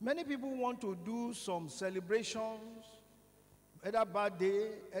 Many people want to do some celebrations, either birthday,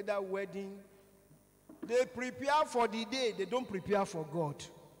 either wedding. They prepare for the day, they don't prepare for God.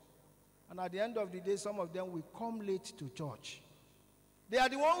 And at the end of the day, some of them will come late to church. They are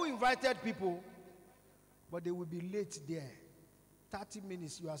the one who invited people, but they will be late there. 30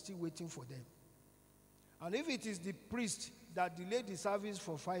 minutes, you are still waiting for them. And if it is the priest that delayed the service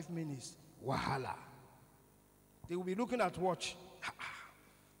for 5 minutes, wahala. They will be looking at watch.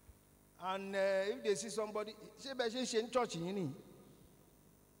 And if they see somebody,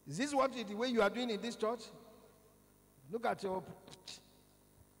 is this what the way you are doing in this church? Look at your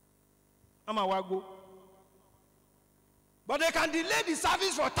Amawago. But they can delay the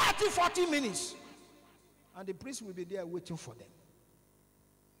service for 30, 40 minutes. And the priest will be there waiting for them.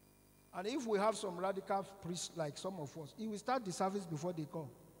 And if we have some radical priests like some of us, he will start the service before they come.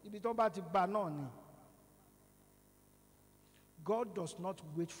 If you talk about the banon, God does not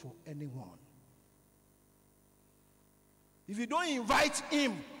wait for anyone. If you don't invite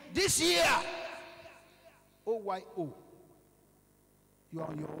him this year, OYO, you are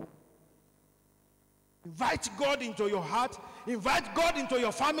on your own. Invite God into your heart. Invite God into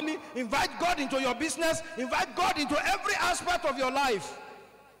your family. Invite God into your business. Invite God into every aspect of your life.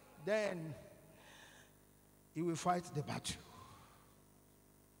 Then he will fight the battle.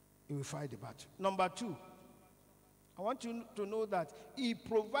 He will fight the battle. Number two, I want you to know that he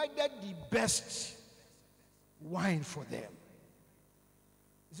provided the best wine for them.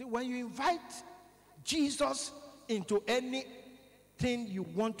 You see, when you invite Jesus into anything you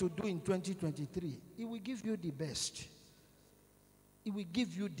want to do in 2023, he will give you the best. He will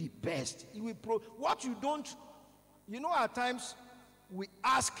give you the best. He will what you don't, at times we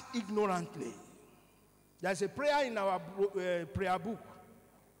ask ignorantly. There's a prayer in our prayer book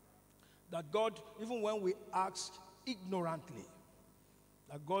that God, even when we ask ignorantly,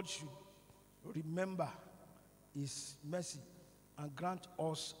 that God should remember his mercy and grant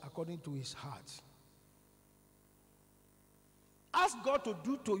us according to his heart. Ask God to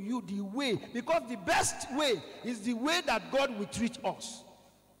do to you the way, because the best way is the way that God will treat us.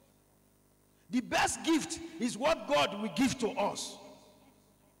 The best gift is what God will give to us.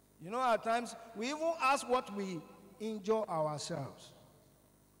 At times, we even ask what we injure ourselves.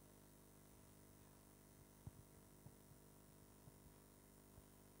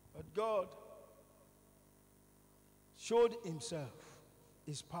 But God showed himself,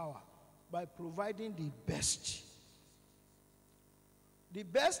 his power, by providing the best. The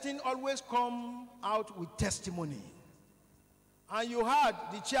best thing always come out with testimony. And you heard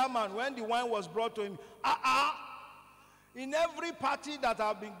the chairman when the wine was brought to him. In every party that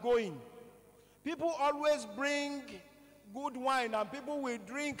I've been going, people always bring good wine and people will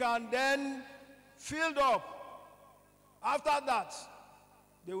drink and then filled up. After that,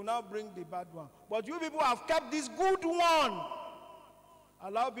 they will now bring the bad one. But you people have kept this good one.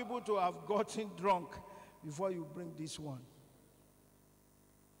 Allow people to have gotten drunk before you bring this one.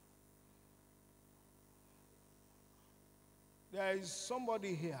 There is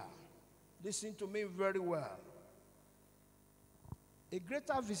somebody here. Listen to me very well. A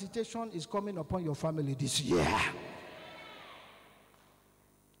greater visitation is coming upon your family this year.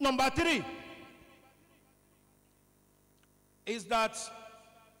 Number 3 is that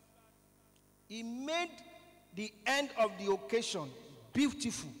he made the end of the occasion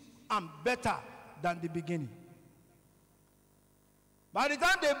beautiful and better than the beginning. By the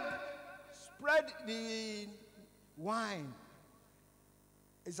time they spread the wine,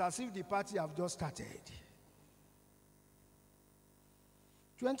 it's as if the party have just started.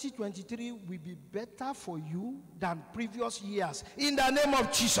 2023 will be better for you than previous years in the name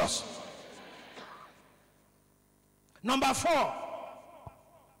of Jesus. Number 4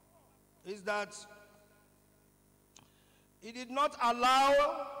 is that he did not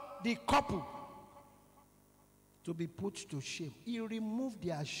allow the couple to be put to shame. He removed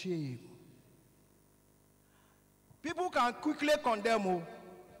their shame. People can quickly condemn you.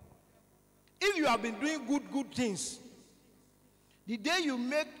 If you have been doing good things, the day you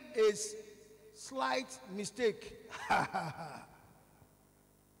make a slight mistake,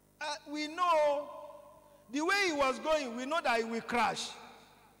 we know the way he was going, we know that he will crash.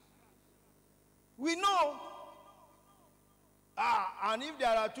 We know. And if there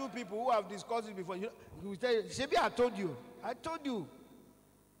are 2 people who have discussed it before, you will say, Shebi, I told you. I told you.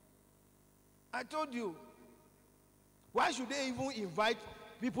 I told you. Why should they even invite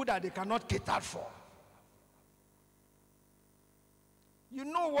people that they cannot cater for? You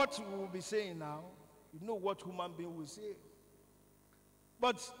know what we will be saying now. You know what human being will say.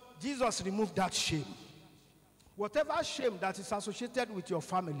 But Jesus removed that shame. Whatever shame that is associated with your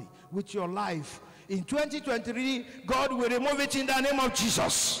family, with your life, in 2023, God will remove it in the name of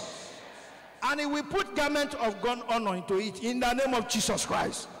Jesus. And he will put garment of God honor into it in the name of Jesus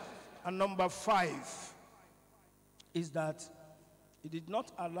Christ. And number 5 is that he did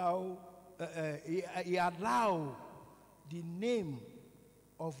not allow, he allowed the name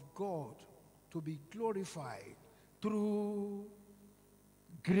of God to be glorified through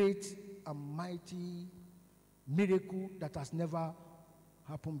great and mighty miracle that has never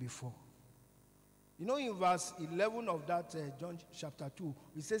happened before. You know, in verse 11 of that John chapter 2,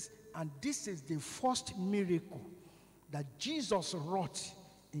 it says, and this is the first miracle that Jesus wrought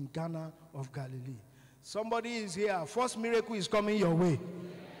in Cana of Galilee. Somebody is here. First miracle is coming your way.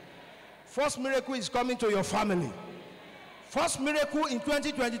 First miracle is coming to your family. First miracle in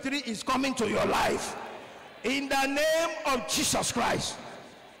 2023 is coming to your life. In the name of Jesus Christ.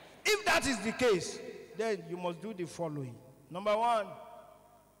 If that is the case, then you must do the following. Number 1,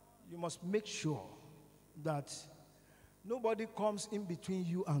 you must make sure that nobody comes in between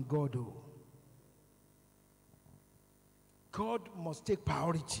you and God. God must take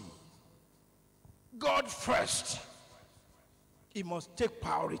priority. God first. He must take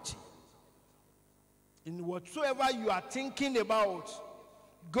priority. In whatsoever you are thinking about,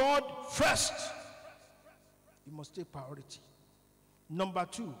 God first. He must take priority. Number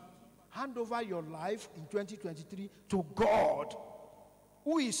 2, hand over your life in 2023 to God,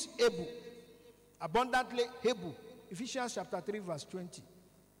 who is able, abundantly able, Ephesians chapter 3 verse 20,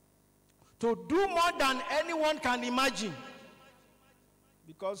 to do more than anyone can imagine.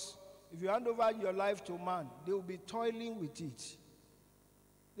 Because if you hand over your life to man, they will be toiling with it.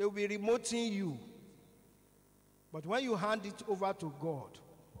 They will be remoting you. But when you hand it over to God,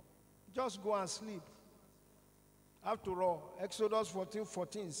 just go and sleep. After all, Exodus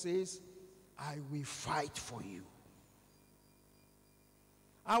 14:14 says, I will fight for you.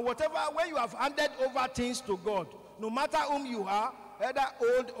 And whatever, when you have handed over things to God, no matter whom you are, either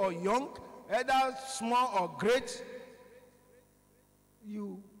old or young, either small or great,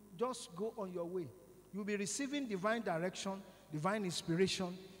 you just go on your way. You'll be receiving divine direction, divine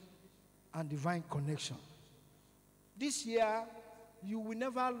inspiration, and divine connection. This year, you will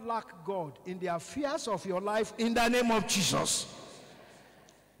never lack God in the affairs of your life in the name of Jesus.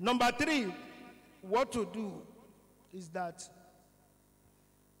 Number 3, what to do is that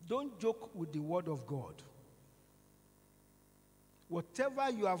don't joke with the word of God.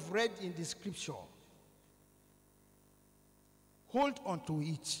 Whatever you have read in the scripture, Hold on to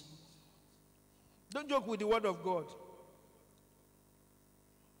it. Don't joke with the word of God.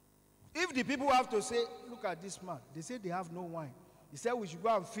 If the people have to say, look at this man, they say they have no wine. He said we should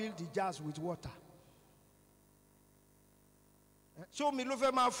go and fill the jars with water. Show me, look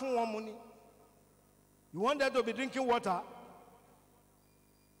at my phone, one money. You want them to be drinking water?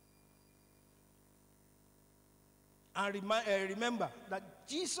 And remember that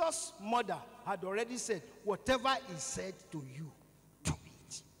Jesus' mother had already said, whatever is said to you, do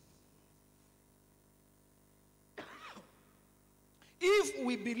it. If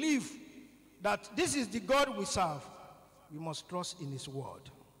we believe that this is the God we serve, we must trust in his word.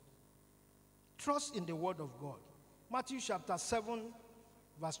 Trust in the word of God. Matthew chapter 7,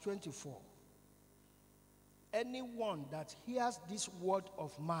 verse 24. Anyone that hears this word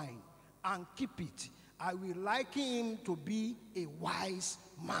of mine and keep it, I will liken him to be a wise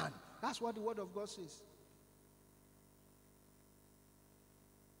man. That's what the word of God says.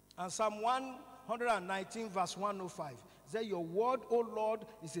 And Psalm 119, verse 105. Say, your word, O Lord,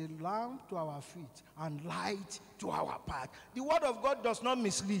 is a lamp to our feet and light to our path. The word of God does not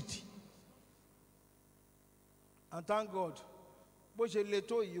mislead. And thank God,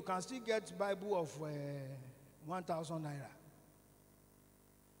 you can still get Bible of 1,000 naira.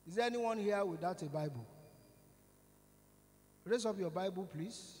 Is there anyone here without a Bible? Raise up your Bible,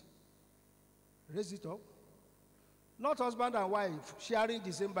 please. Raise it up. Not husband and wife sharing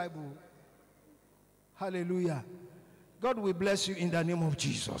the same Bible. Hallelujah. God will bless you in the name of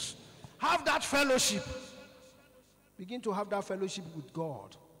Jesus. Have that fellowship. Begin to have that fellowship with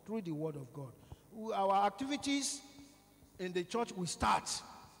God through the word of God. Our activities in the church will start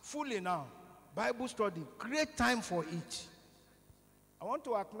fully now. Bible study. Create time for it. I want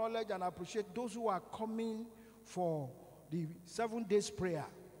to acknowledge and appreciate those who are coming for the 7 days prayer,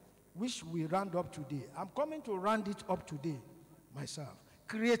 which we round up today. I'm coming to round it up today myself.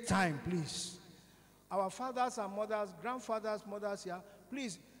 Create time, please. Our fathers and mothers, grandfathers, mothers here,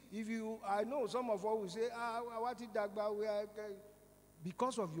 please, if you, I know some of us will say, what is that?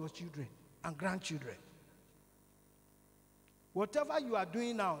 Because of your children and grandchildren. Whatever you are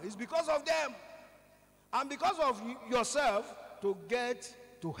doing now is because of them and because of yourself to get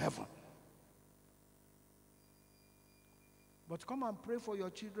to heaven. But come and pray for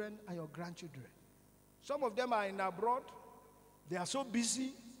your children and your grandchildren. Some of them are in abroad. They are so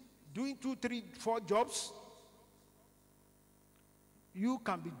busy doing 2, 3, 4 jobs. You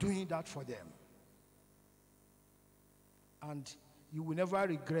can be doing that for them. And you will never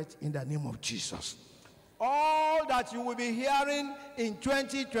regret in the name of Jesus. All that you will be hearing in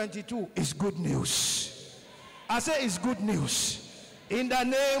 2022 is good news. I say it's good news. In the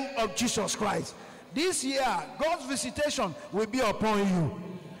name of Jesus Christ. This year, God's visitation will be upon you.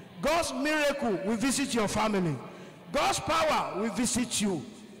 God's miracle will visit your family. God's power will visit you.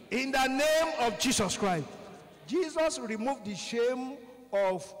 In the name of Jesus Christ. Jesus removed the shame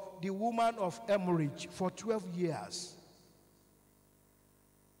of the woman of hemorrhage for 12 years.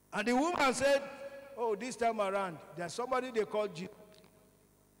 And the woman said, oh, this time around, there's somebody they call Jesus.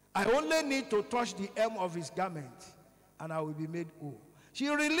 I only need to touch the hem of his garment, and I will be made whole. She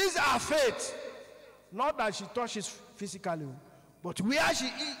released her faith. Not that she touches physically, but where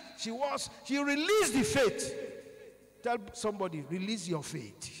she was, she released the faith. Tell somebody, release your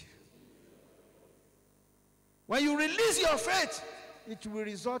faith. When you release your faith, it will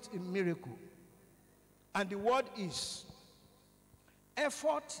result in miracle. And the word is,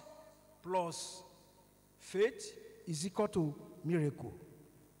 effort plus faith is equal to miracle.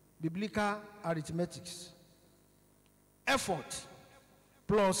 Biblical arithmetics. Effort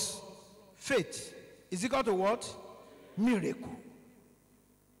plus faith is equal to what? Miracle.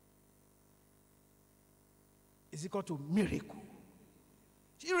 Is equal to miracle.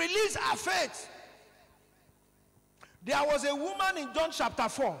 She released her faith. There was a woman in John chapter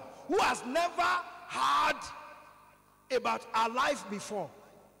 4 who has never heard about her life before.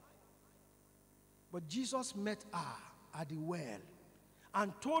 But Jesus met her at the well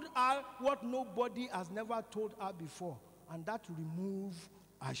and told her what nobody has never told her before, and that to remove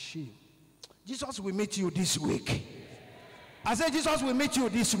her shame. Jesus will meet you this week. I said Jesus will meet you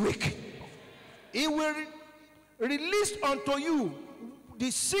this week. He will release unto you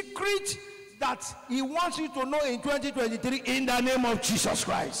the secret that he wants you to know in 2023 in the name of Jesus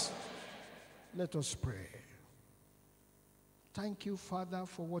Christ. Let us pray. Thank you, Father,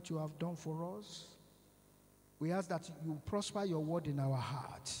 for what you have done for us. We ask that you prosper your word in our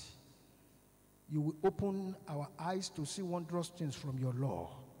heart. You will open our eyes to see wondrous things from your law.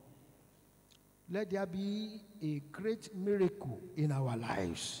 Let there be a great miracle in our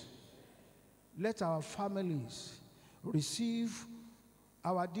lives. Let our families receive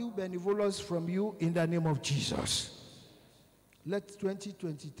our due benevolence from you in the name of Jesus. Let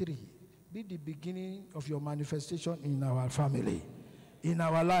 2023 be the beginning of your manifestation in our family, in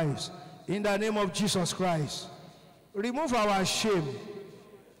our lives, in the name of Jesus Christ. Remove our shame.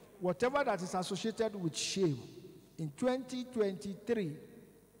 Whatever that is associated with shame, in 2023,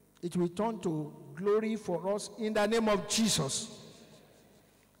 it will turn to glory for us in the name of Jesus.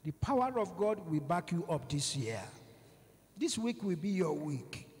 The power of God will back you up this year. This week will be your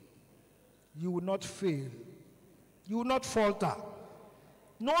week. You will not fail. You will not falter.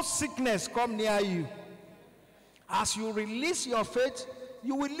 No sickness come near you. As you release your faith,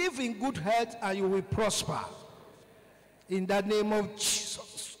 you will live in good health and you will prosper. In the name of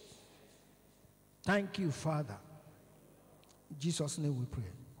Jesus. Thank you, Father. In Jesus' name we pray.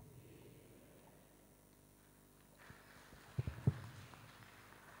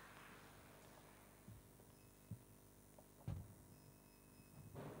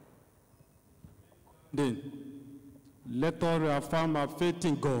 Then, let us reaffirm our faith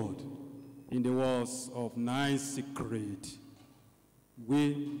in God in the words of 9 secret.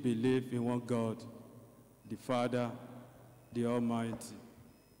 We believe in one God, the Father, the Almighty,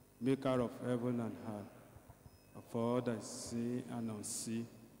 maker of heaven and earth, of all that is seen and unseen.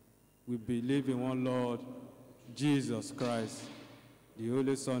 We believe in one Lord, Jesus Christ, the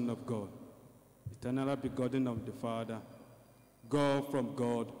Holy Son of God, eternally begotten of the Father, God from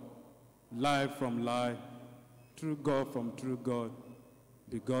God, life from life, true God from true God,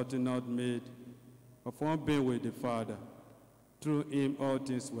 begotten, not made, of one being with the Father. Through him all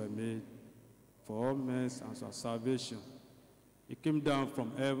things were made, for all men's and our salvation. He came down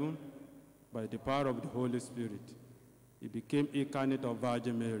from heaven by the power of the Holy Spirit. He became incarnate of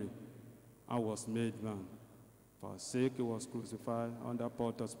Virgin Mary and was made man. For our sake he was crucified under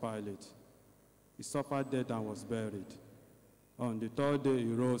Pontius Pilate. He suffered death and was buried. On the third day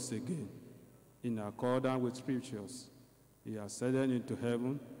he rose again. In accordance with scriptures, he ascended into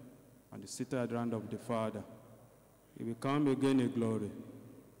heaven and is seated at the right hand of the Father. He will come again in glory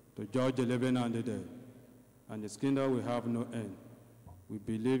to judge the living and the dead, and his kingdom will have no end. We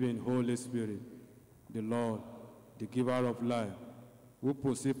believe in Holy Spirit, the Lord, the giver of life, who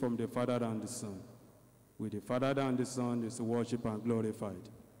proceeds from the Father and the Son. With the Father and the Son is worshipped and glorified.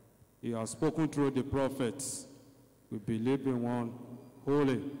 He has spoken through the prophets. We believe in one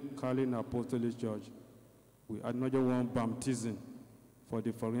holy, Catholic Apostolic Church. We acknowledge one baptism for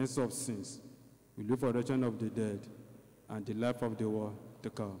the forgiveness of sins. We live for the resurrection of the dead and the life of the world to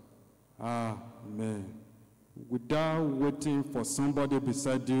come. Amen. Without waiting for somebody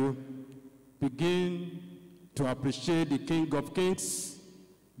beside you, begin to appreciate the King of Kings,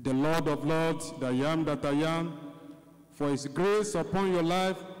 the Lord of Lords, the I am that I am, for his grace upon your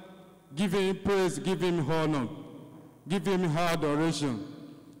life. Give him praise, give him honor, give him adoration.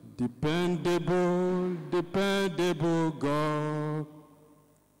 Dependable, dependable God.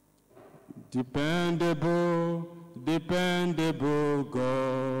 Dependable, dependable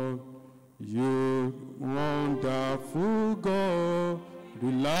God. You wonderful God.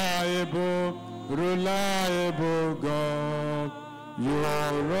 Reliable, reliable God. You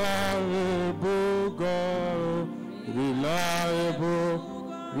are reliable God. Reliable,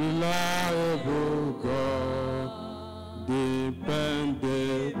 reliable God.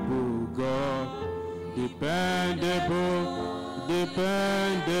 Dependable God. Dependable,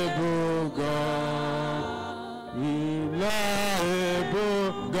 dependable God.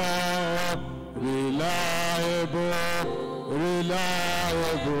 Reliable God. Reliable,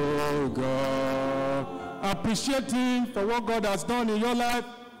 reliable God. Appreciate him for what God has done in your life.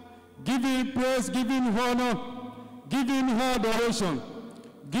 Give him praise, give him honor, give him adoration,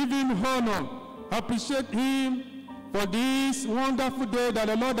 give him honor. Appreciate him for this wonderful day that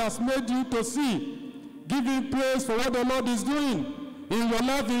the Lord has made you to see. Give him praise for what the Lord is doing in your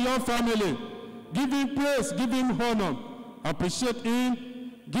life, in your family. Give him praise, give him honor. Appreciate him,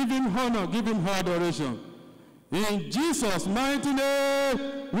 give him honor, give him adoration. In Jesus' mighty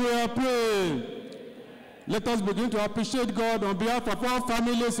name, we are praying. Let us begin to appreciate God on behalf of all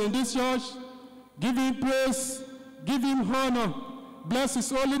families in this church. Give him praise, give him honor. Bless his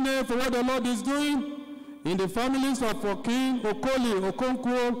holy name for what the Lord is doing in the families of Okin, Okoli,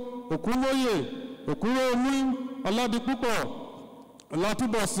 Okonkwo, Okumoye, Okuromi, Oladipupo,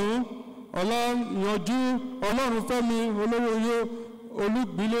 Olatubosun, Olayanju, Olorunfemi, Oloroyo,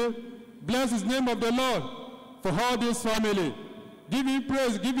 Olugbile. Bless his name of the Lord for all this family. Give him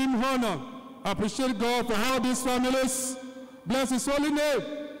praise, give him honor. Appreciate God for all these families. Bless his holy name.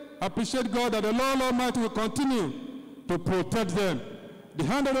 Appreciate God that the Lord Almighty will continue to protect them. The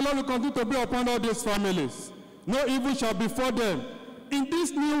hand of the Lord will continue to be upon all these families. No evil shall befall them. in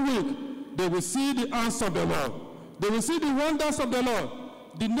this new week, they will see the hands of the Lord. They will see the wonders of the Lord.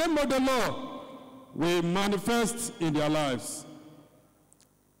 The name of the Lord will manifest in their lives.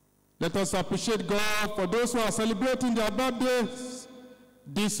 Let us appreciate God for those who are celebrating their birthdays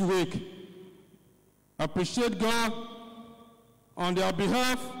this week. Appreciate God on their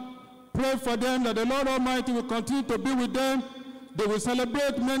behalf. Pray for them that the Lord Almighty will continue to be with them. They will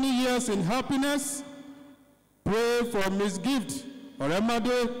celebrate many years in happiness. Pray for Miss Gift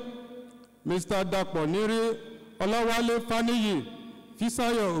Oremade, Mr. Daponiri, Olawale Faniyi,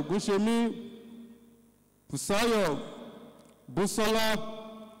 Fisayo Ogunshemi, Pusayo, Busola,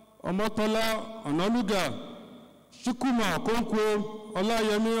 Omotola, Onaluga, Shukuma Okonkwo,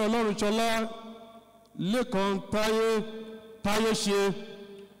 Olayemi Olorunsola, Lekan Tayeshe,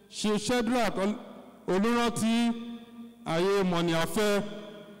 Shedrack Oluranti, Aye Moniafe.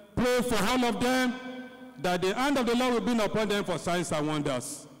 Pray for all of them that the hand of the Lord will be upon them for signs and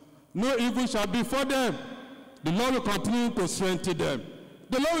wonders. No evil shall befall them. The Lord will continue to strengthen them.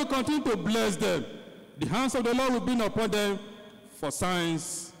 The Lord will continue to bless them. The hands of the Lord will be upon them for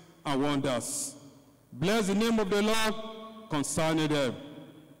signs and wonders. Bless the name of the Lord concerning them.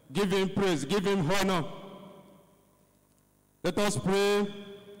 Give him praise, give him honor. Let us pray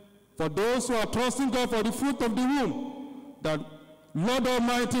for those who are trusting God for the fruit of the womb, that Lord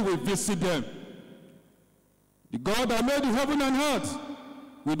Almighty will visit them. The God that made the heaven and earth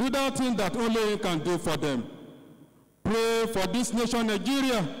will do that thing that only he can do for them. Pray for this nation,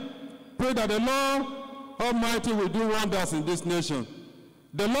 Nigeria. Pray that the Lord Almighty will do wonders in this nation.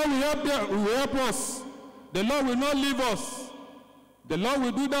 The Lord will help us. The Lord will not leave us. The Lord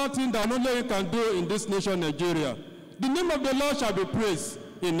will do that thing that only he can do in this nation, Nigeria. The name of the Lord shall be praised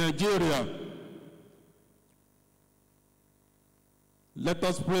in Nigeria. Let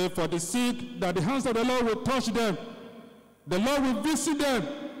us pray for the sick, that the hands of the Lord will touch them. The Lord will visit them.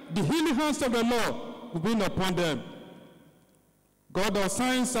 The healing hands of the Lord will be upon them. God of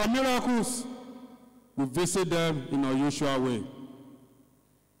signs and miracles will visit them in a usual way.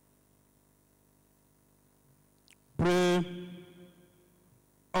 Pray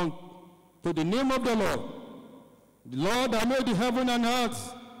to the name of the Lord. The Lord that made the heaven and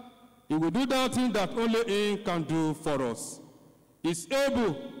earth, he will do that thing that only he can do for us. He's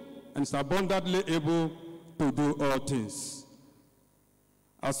able and is abundantly able to do all things.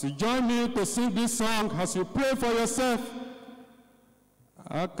 As you join me to sing this song, as you pray for yourself,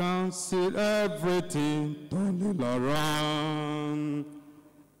 I can see everything turning around,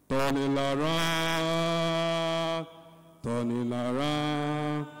 turning around, turning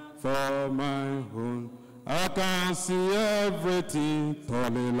around for my own. I can see everything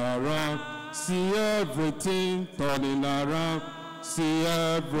turning around, see everything turning around, see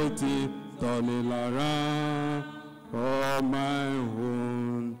everything turning around for my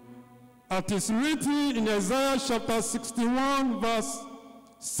own. It is written in Isaiah chapter 61 verse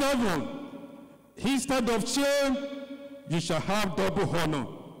 7, instead of shame, you shall have double honor.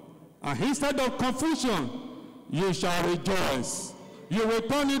 And instead of confusion, you shall rejoice. You will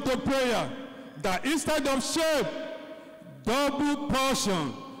turn into prayer, that instead of shame, double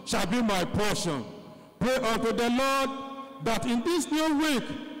portion shall be my portion. Pray unto the Lord that in this new week,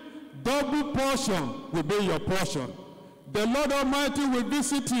 double portion will be your portion. The Lord Almighty will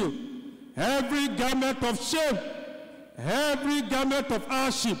visit you. Every garment of shame, every garment of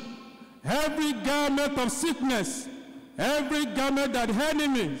hardship, every garment of sickness, every garment that the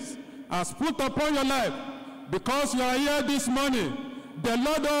enemy has put upon your life, because you are here this morning, the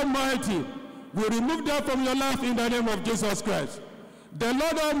Lord Almighty will remove that from your life in the name of Jesus Christ. The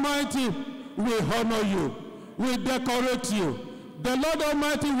Lord Almighty will honor you, will decorate you. The Lord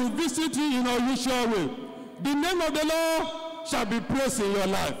Almighty will visit you in a usual way. The name of the Lord shall be praised in your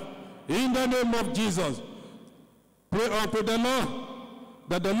life. In the name of Jesus. Pray unto the Lord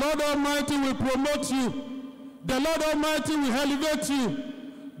that the Lord Almighty will promote you. The Lord Almighty will elevate you.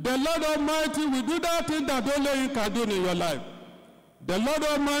 The Lord Almighty will do that thing that only he can do in your life. The Lord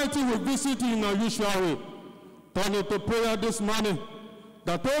Almighty will visit you in a usual way. Turn into prayer this morning.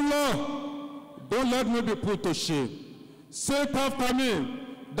 That, oh Lord, don't let me be put to shame. Say it after me.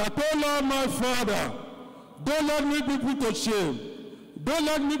 That, oh Lord, my Father, don't let me be put to shame. Don't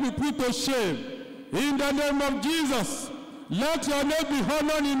let me be put to shame. In the name of Jesus, let your name be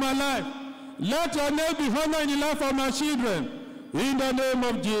honored in my life. Let your name be honored in the life of my children. In the name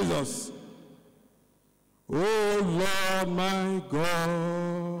of Jesus. Oh Lord, my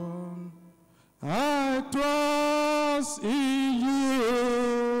God, I trust in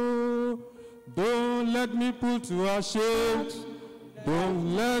you. Don't let me put to shame.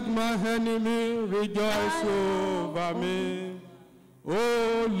 Don't let my enemy rejoice over me. Oh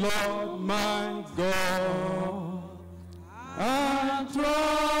Lord my God, I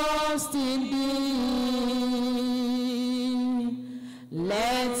trust in thee.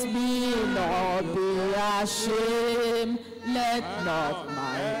 Let me not be ashamed. Let not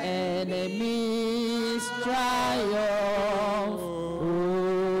my enemies triumph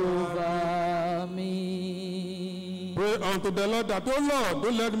over me. Pray unto the Lord that, oh Lord,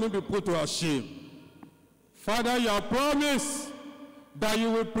 don't let me be put to shame. Father, you have promised that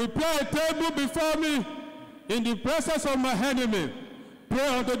you will prepare a table before me in the presence of my enemy. Pray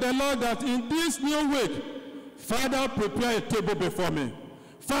unto the Lord that in this new week, Father, prepare a table before me.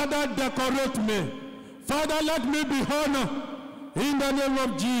 Father, decorate me. Father, let me be honored in the name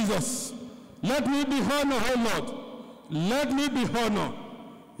of Jesus. Let me be honored, oh Lord. Let me be honored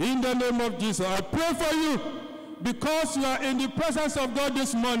in the name of Jesus. I pray for you because you are in the presence of God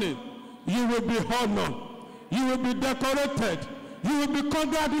this morning. You will be honored. You will be decorated. You will be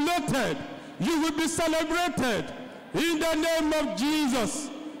congratulated. You will be celebrated in the name of Jesus.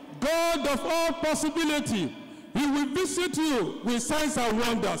 God of all possibility, He will visit you with signs and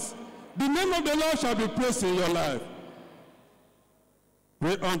wonders. The name of the Lord shall be praised in your life.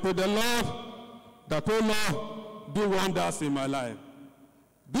 Pray unto the Lord that, oh Lord, do wonders in my life.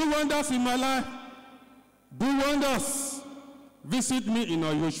 Do wonders in my life. Do wonders. Visit me in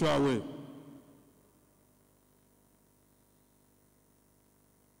a usual way.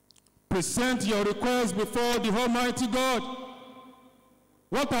 Present your requests before the Almighty God.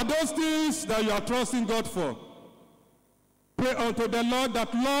 What are those things that you are trusting God for? Pray unto the Lord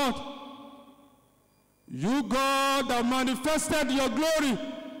that, Lord, you, God, that manifested your glory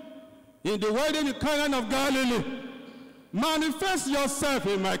in the wedding in Cana of Galilee, manifest yourself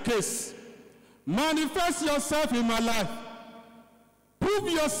in my case. Manifest yourself in my life. Prove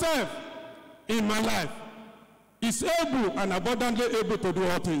yourself in my life. Is able and abundantly able to do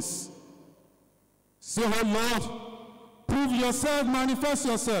all things. Say, oh Lord, prove yourself, manifest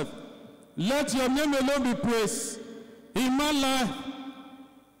yourself. Let your name alone be praised in my life.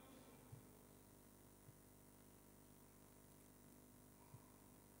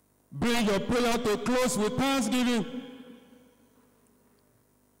 Bring your prayer to close with thanksgiving.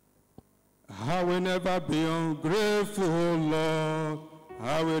 I will never be ungrateful, oh Lord.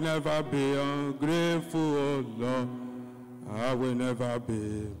 I will never be ungrateful, oh Lord. I will never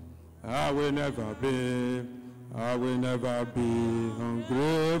be. I will never be. I will never be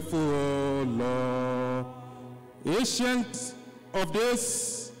ungrateful, oh Lord. Ancient of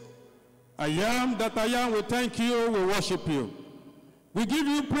this, I am that I am, we thank you, we worship you. We give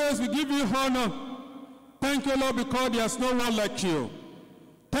you praise, we give you honor. Thank you, Lord, because there's no one like you.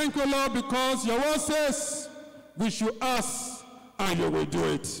 Thank you, Lord, because your word says we should ask and you will do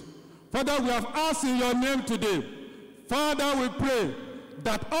it. Father, we have asked in your name today. Father, we pray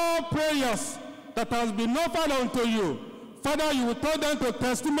that all prayers that has been offered unto you, Father, you will turn them to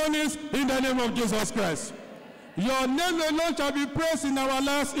testimonies in the name of Jesus Christ. Your name alone shall be praised in our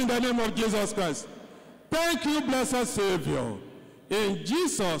lives in the name of Jesus Christ. Thank you, blessed Savior. In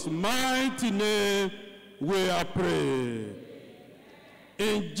Jesus' mighty name, we are praying.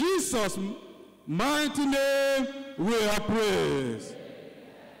 In Jesus' mighty name, we are praised.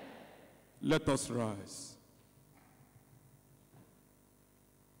 Let us rise.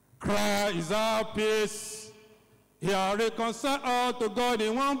 Christ is our peace. He has reconciled all to God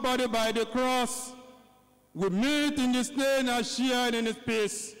in one body by the cross. We meet in His name and share in His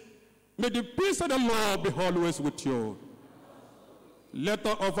peace. May the peace of the Lord be always with you. Let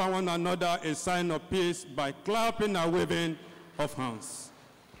us offer one another a sign of peace by clapping and waving of hands.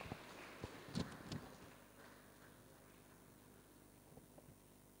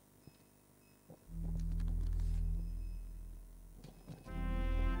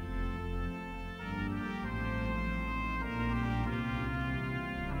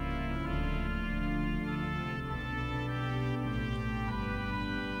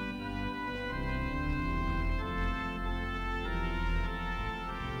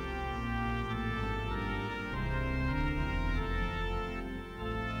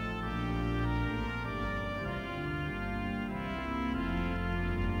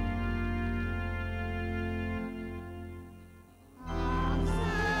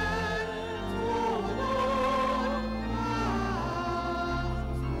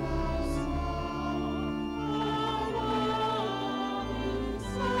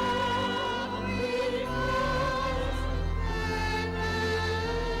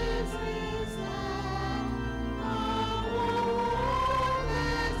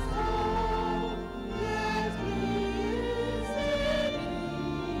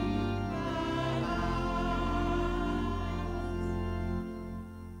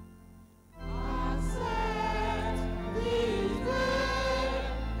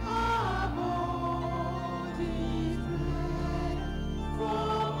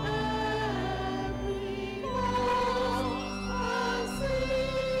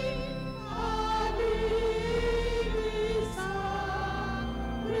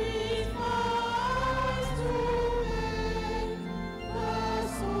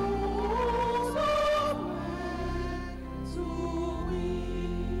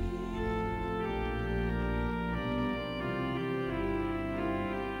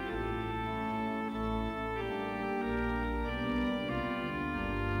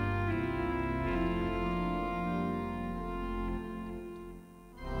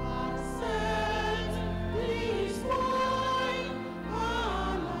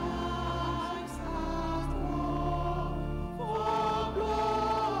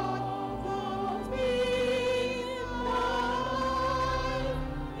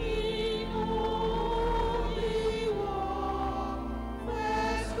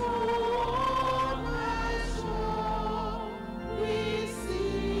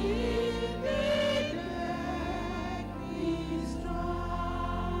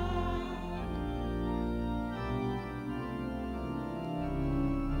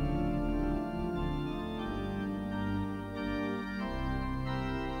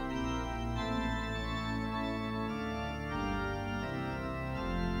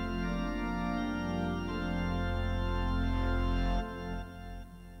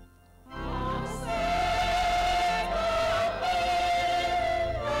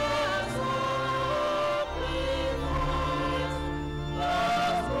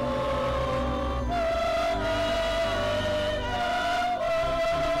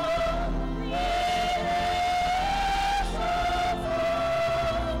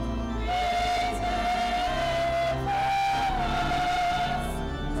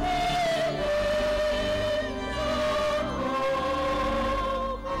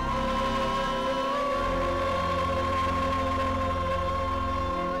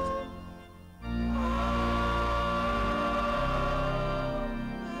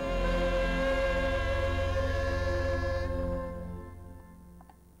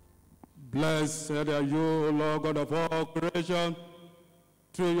 Blessed are you, Lord God of all creation.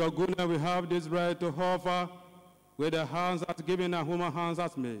 Through your goodness we have this bread to offer, where the hands has given and human hands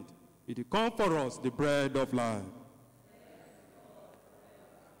has made. It will come for us the bread of life.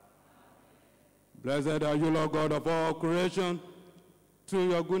 Blessed are you, Lord God of all creation.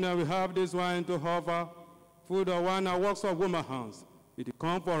 Through your goodness we have this wine to offer, food of wine and works of human hands. It will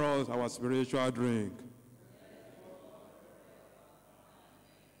come for us our spiritual drink.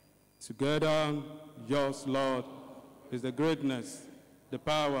 Together, yours, Lord, is the greatness, the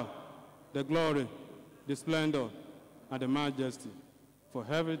power, the glory, the splendor, and the majesty. For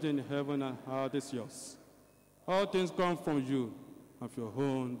everything in heaven and earth is yours. All things come from you, and of your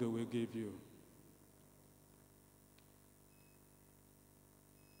own they will give you.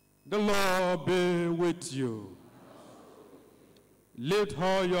 The Lord be with you. Lift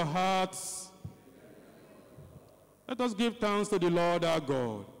all your hearts. Let us give thanks to the Lord our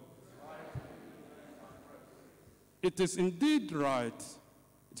God. It is indeed right.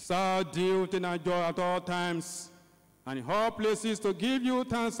 It's our duty and our joy at all times, and in all places to give you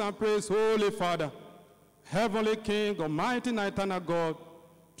thanks and praise, Holy Father, Heavenly King, Almighty and eternal God,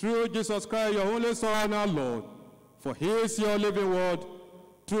 through Jesus Christ, your only Son, our Lord. For he is your living word.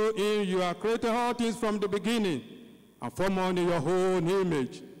 Through him you have created all things from the beginning, and formed in your own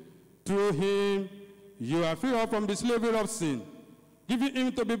image. Through him you are freed from the slavery of sin, giving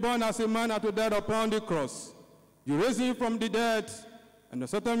him to be born as a man and to die upon the cross. You raised him from the dead, and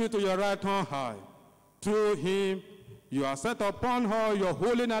set him to your right hand high. Through him you are set upon all your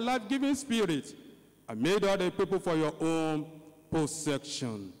holy and life-giving spirit, and made all the people for your own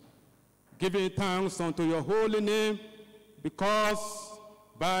possession. Giving thanks unto your holy name, because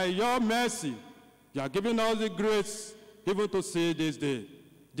by your mercy you are giving us the grace given to see this day.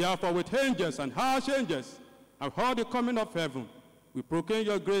 Therefore, with angels and archangels, and all the coming of heaven, we proclaim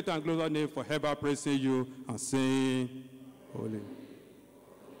your great and glorious name, forever praising you and saying, Holy,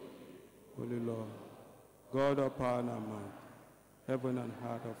 Holy Lord, God of power and might, heaven and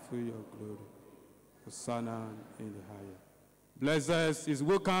earth are full of your glory. Hosanna in the highest. Blessed is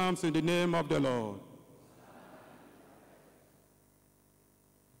who comes in the name of the Lord.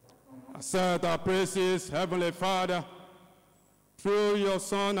 Accept our praises, Heavenly Father, through your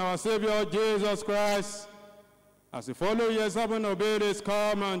Son, our Savior, Jesus Christ, as we follow your example and obey this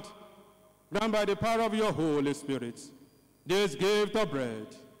command, grant by the power of your Holy Spirit, this gift of bread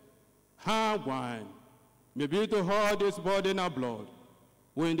and wine may be to hold this body and blood,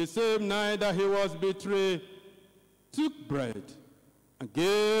 who in the same night that he was betrayed, took bread and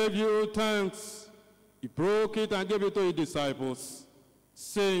gave you thanks. He broke it and gave it to his disciples,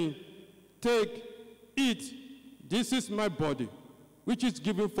 saying, take, eat, this is my body, which is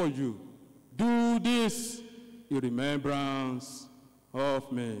given for you. Do this in remembrance of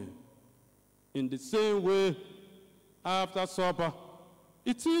me. In the same way, after supper,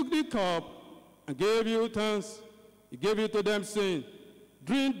 he took the cup and gave you thanks. He gave it to them, saying,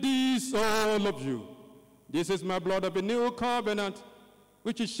 drink this, all of you. This is my blood of the new covenant,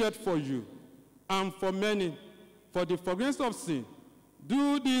 which is shed for you and for many, for the forgiveness of sin.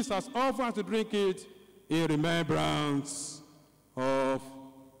 Do this as often as you drink it in remembrance of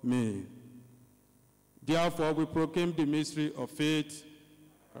me. Therefore, we proclaim the mystery of faith.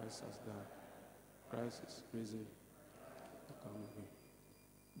 Christ has died. Christ is risen.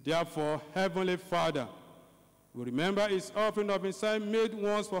 Therefore, Heavenly Father, we remember his offering of himself made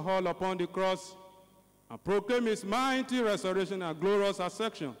once for all upon the cross, and proclaim his mighty resurrection and glorious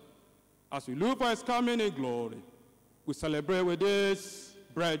ascension. As we look for his coming in glory, we celebrate with this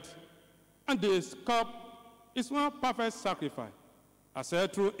bread and this cup is one perfect sacrifice. I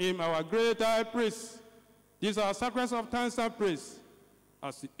said through him, our great high priest, these are sacrifices of thanks and praise.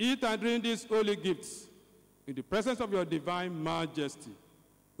 As we eat and drink these holy gifts, in the presence of your divine majesty,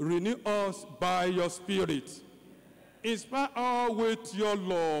 renew us by your spirit. Inspire us with your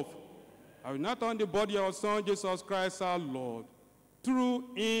love. I will not turn the body of our Son, Jesus Christ our Lord,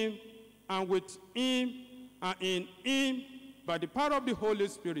 through him and with him and in him, by the power of the Holy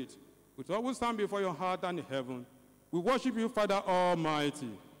Spirit, which always stand before your heart and in heaven. We worship you, Father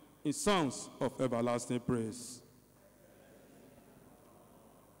Almighty, in songs of everlasting praise.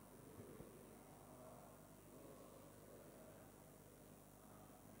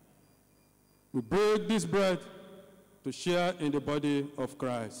 We break this bread to share in the body of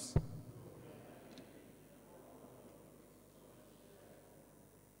Christ.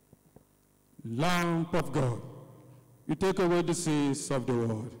 Lamb of God, you take away the sins of the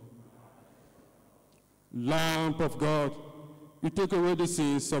world. Lamb of God, you take away the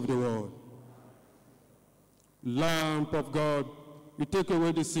sins of the world. Lamb of God, you take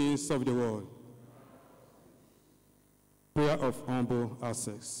away the sins of the world. Prayer of humble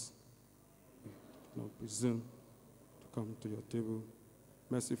access. Now presume to come to your table.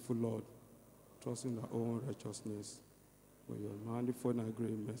 Merciful Lord, trusting our own righteousness, for your manifold and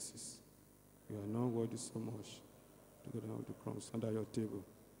great mercies. We are not worthy so much to go down with the crumbs under your table.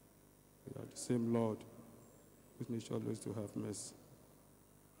 We are the same Lord, whose nature always to have mercy.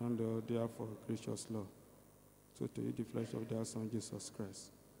 And therefore, gracious Lord, so to eat the flesh of thy Son, Jesus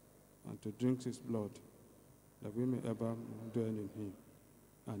Christ, and to drink his blood, that we may ever dwell in him,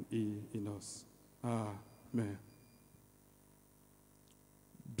 and he in us. Amen.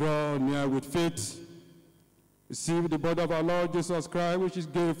 Draw near with faith. Receive the body of our Lord Jesus Christ, which is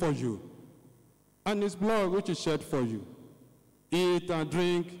given for you, and his blood, which is shed for you. Eat and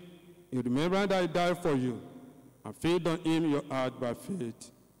drink in remembrance that he died for you, and feed on him your heart by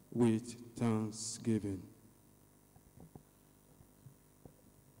faith with thanksgiving.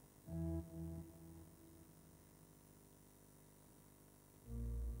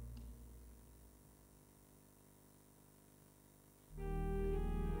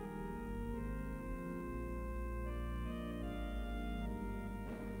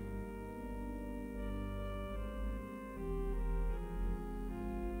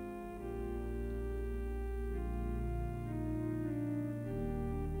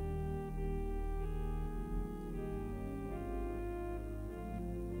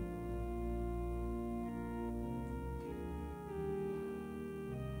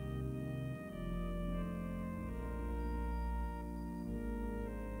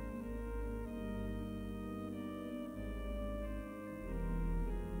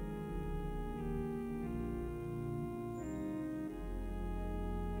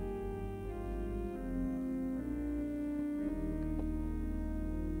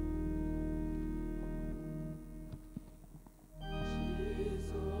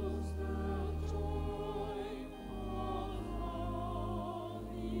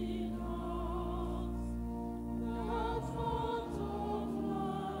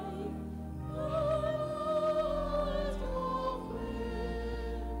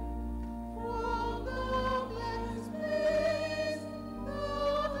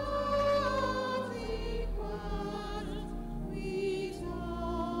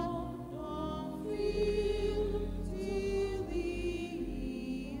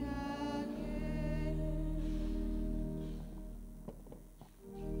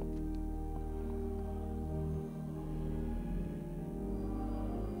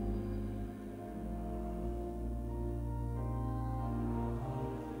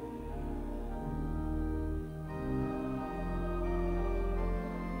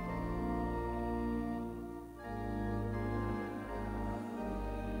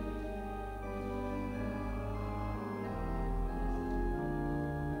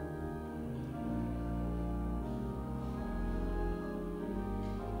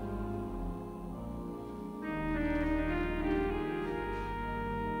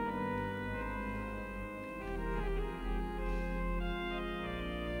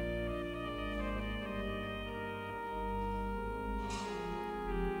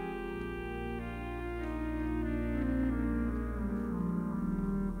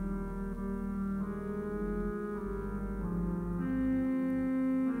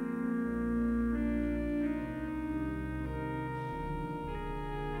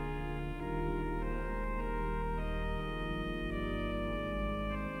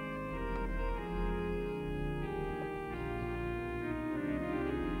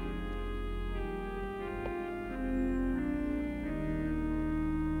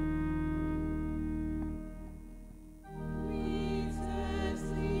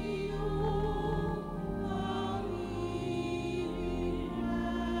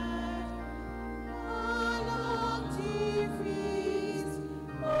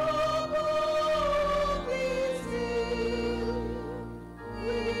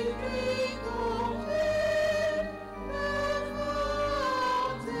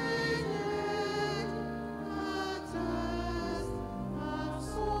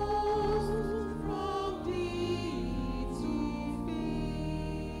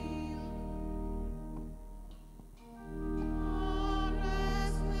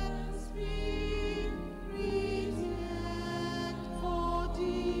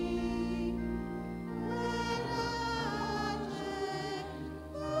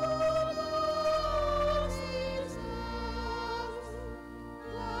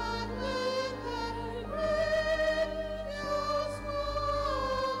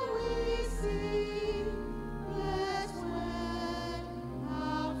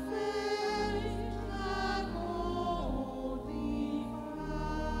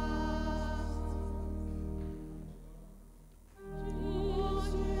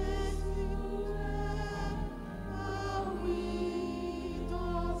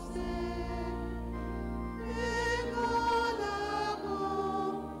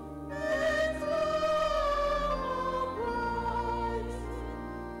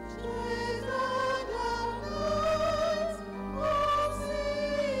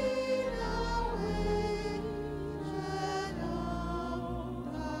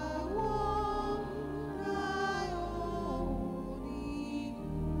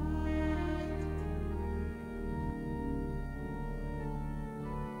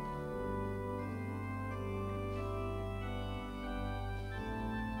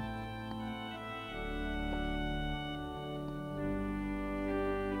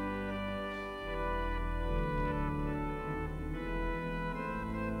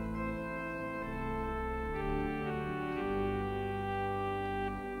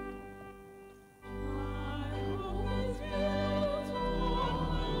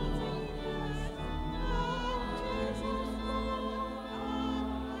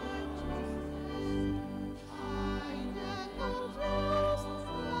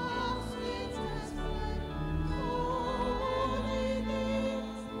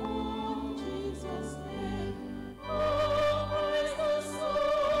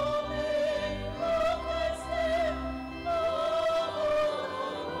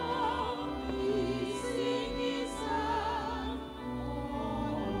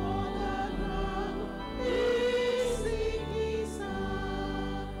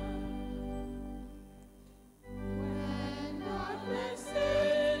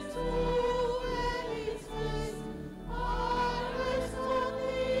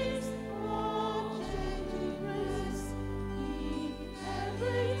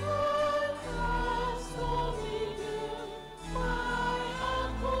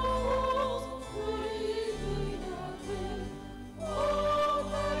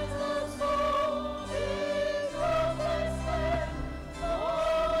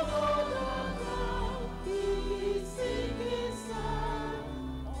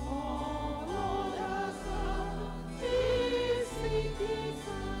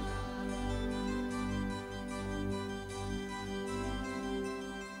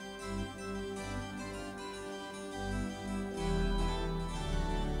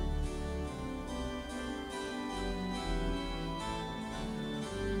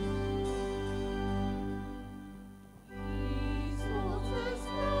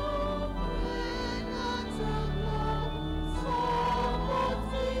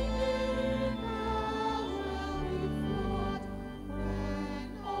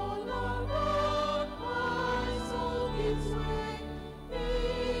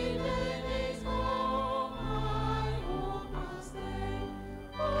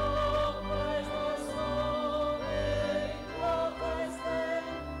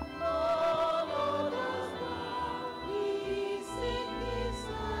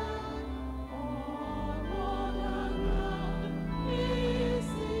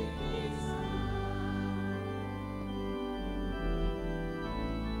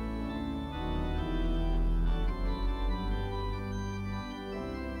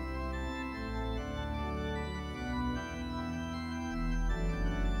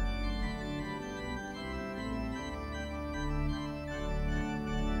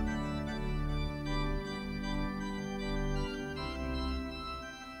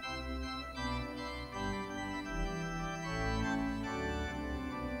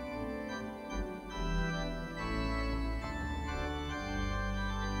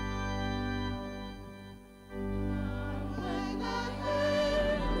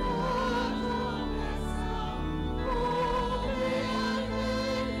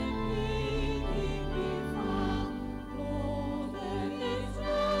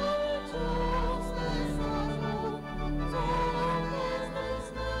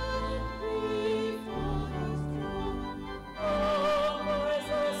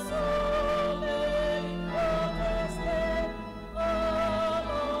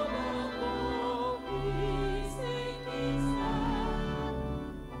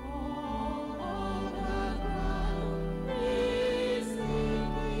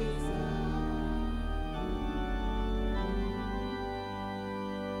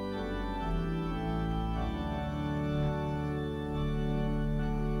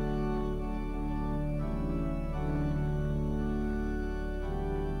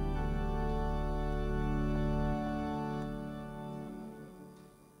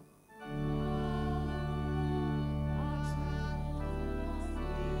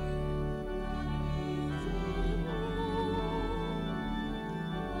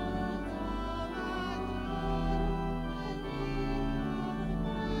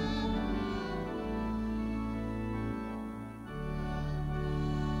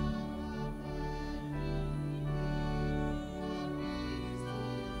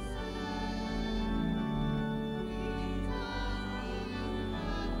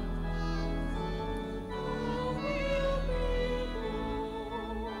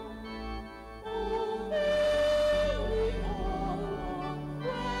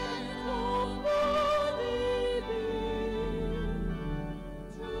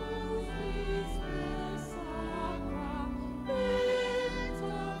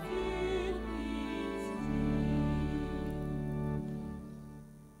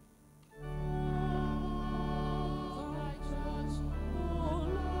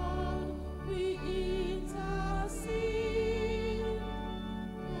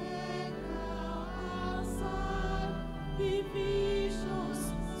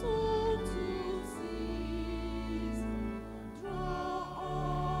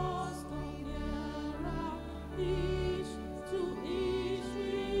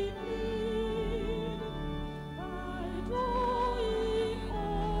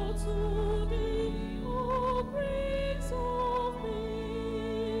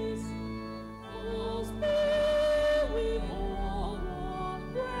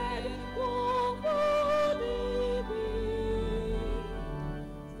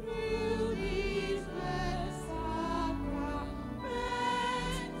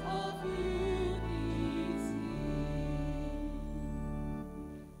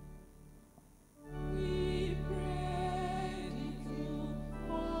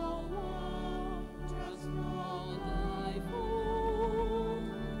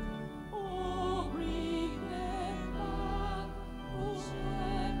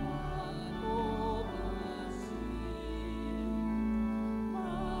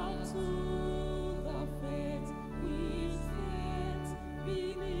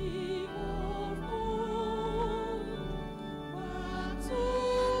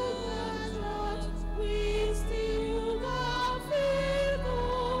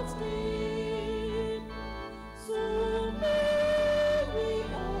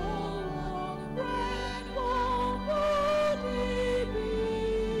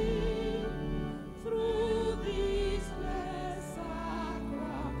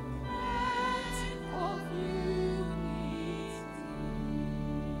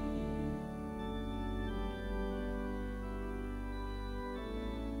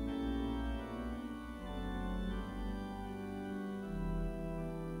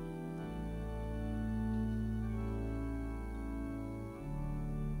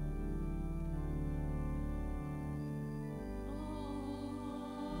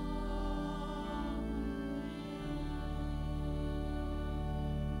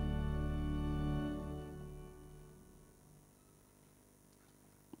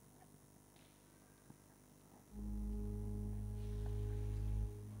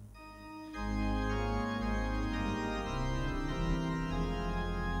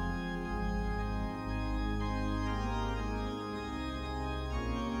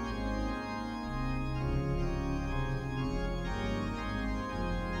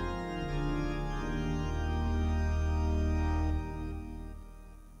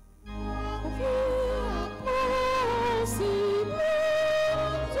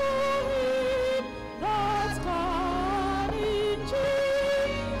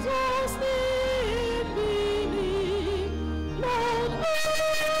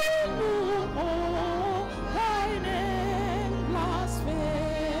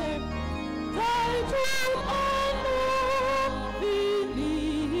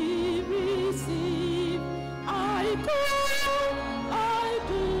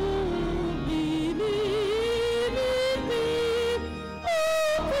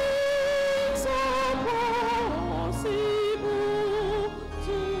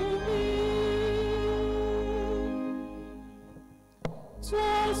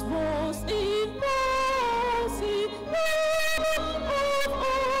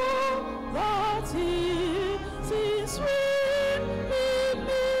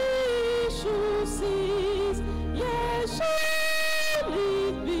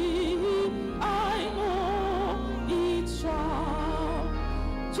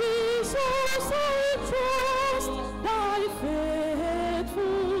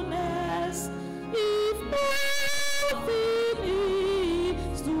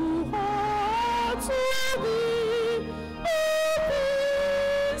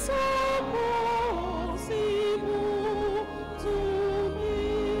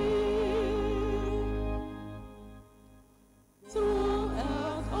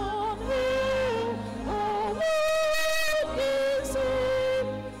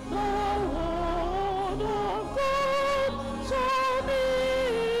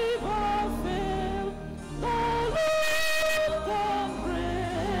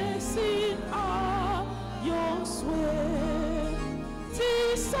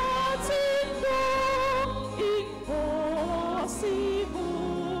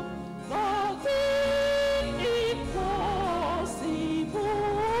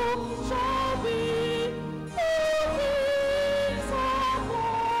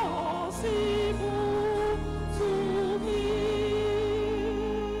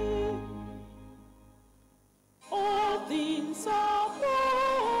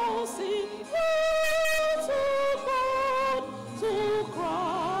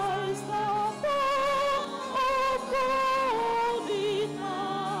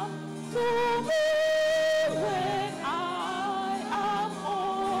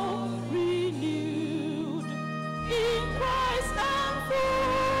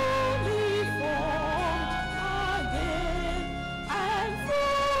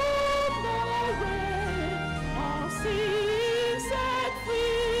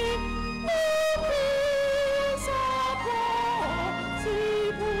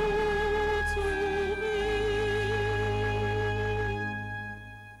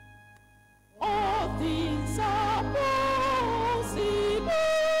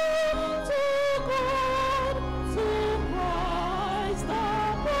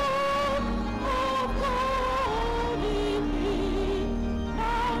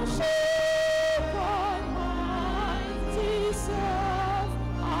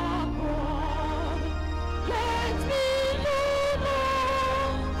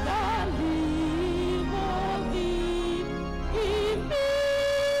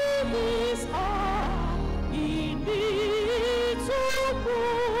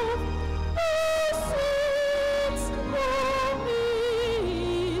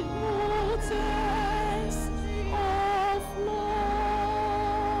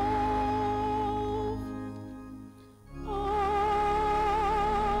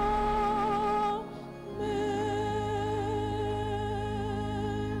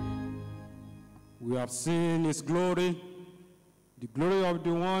 have seen his glory, the glory of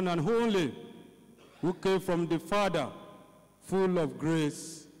the one and only, who came from the Father, full of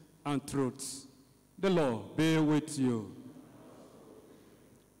grace and truth. The Lord be with you.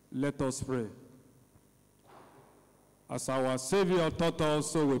 Let us pray. As our Savior taught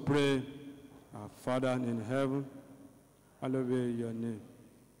us, so we pray. Our Father in heaven, hallowed be your name.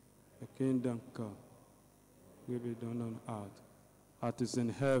 The kingdom come, will be done on earth as it is in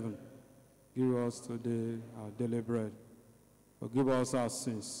heaven. Give us today our daily bread. Forgive us our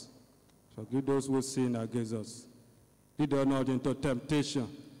sins. Forgive those who sin against us. Lead us not into temptation,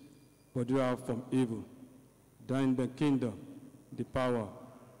 but deliver us from evil. Thine the kingdom, the power,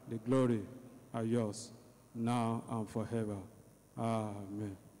 the glory are yours, now and forever.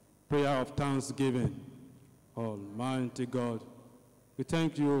 Amen. Prayer of thanksgiving. Almighty God, we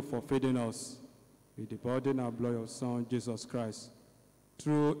thank you for feeding us with the body and blood of your Son, Jesus Christ.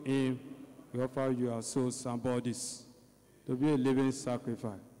 Through him, we offer you our souls and bodies to be a living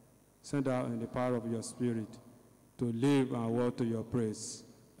sacrifice. Send out in the power of your Spirit to live and work to your praise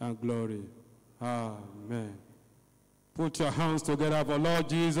and glory. Amen. Put your hands together for Lord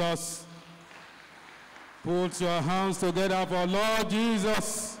Jesus. Put your hands together for Lord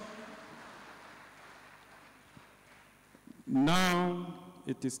Jesus. Now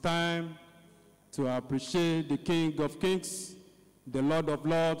it is time to appreciate the King of Kings, the Lord of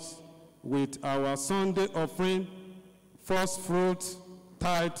Lords, with our Sunday offering, first fruit,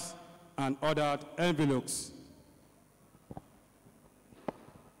 tithe, and other envelopes.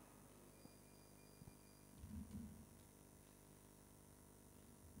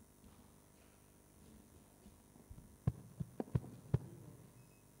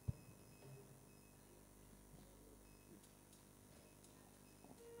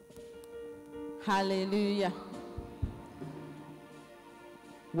 Hallelujah.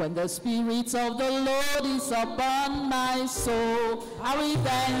 When the Spirit of the Lord is upon my soul, I will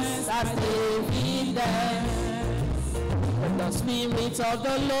dance as David danced. When the Spirit of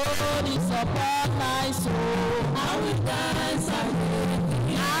the Lord is upon my soul, I will dance as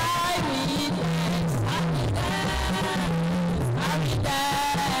David. I will dance, I will dance, I will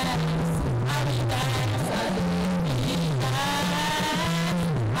dance, I will dance as David danced.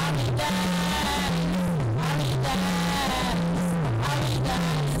 I will dance.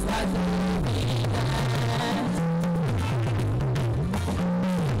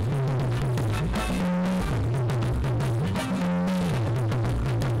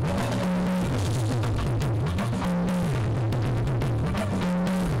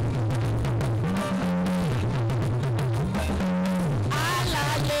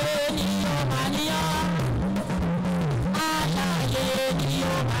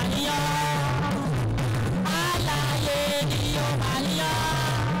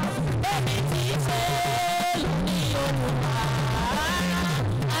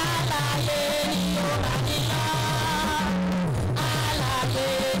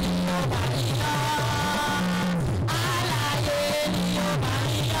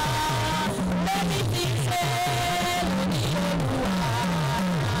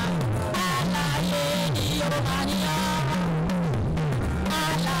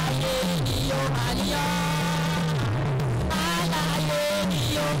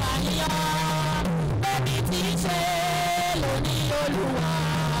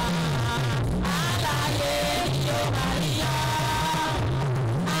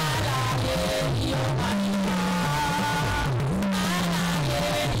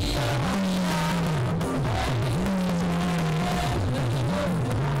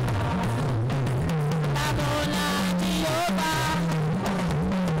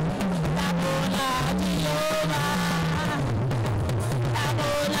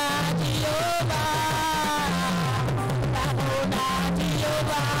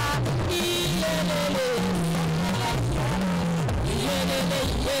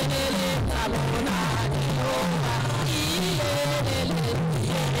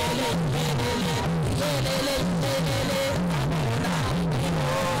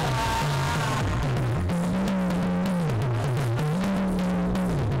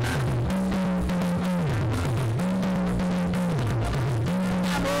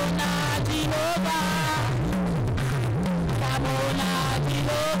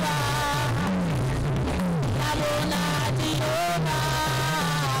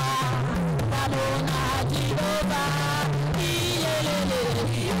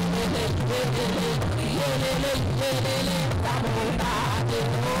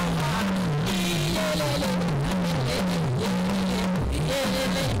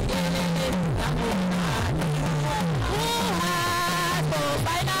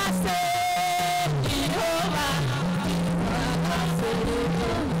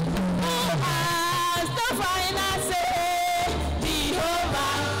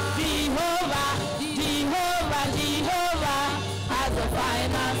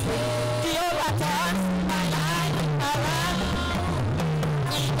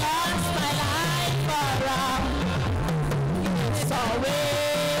 your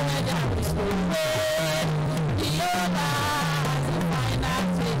way when there is no way. Jehovah has the final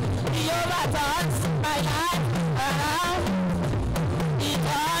say. Jehovah turns my life around. He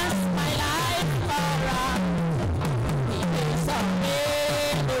turns my life around. He makes a way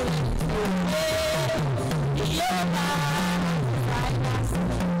when there is no way. Jehovah has the final say.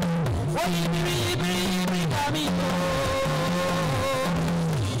 Oh, you bring me home.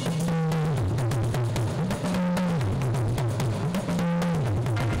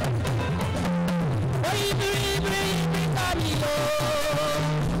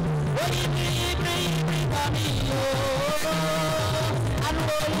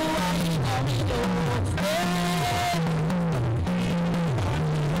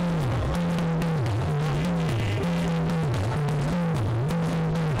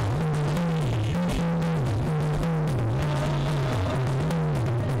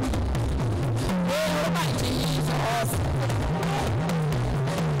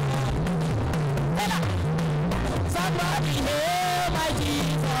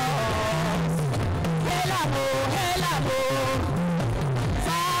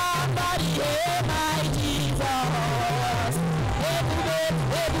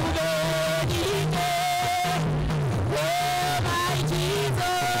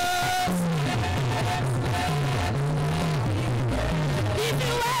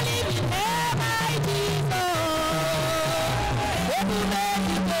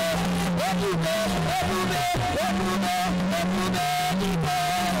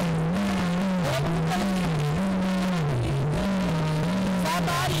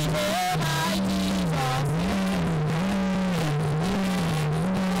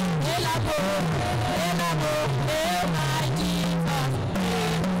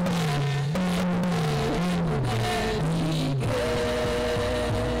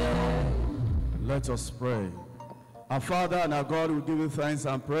 Let us pray. Our Father and our God, we give you thanks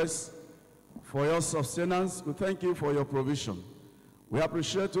and praise for your sustenance. We thank you for your provision. We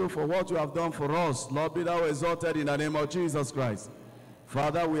appreciate you for what you have done for us. Lord, be thou exalted in the name of Jesus Christ.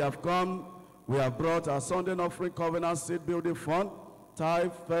 Father, we have come, we have brought our Sunday offering, covenant, seed building fund,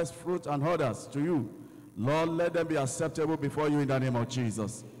 tithe, first fruit, and others to you. Lord, let them be acceptable before you in the name of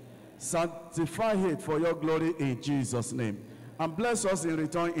Jesus. Sanctify it for your glory in Jesus' name. And bless us in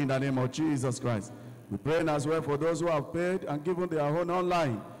return in the name of Jesus Christ. We pray as well for those who have paid and given their own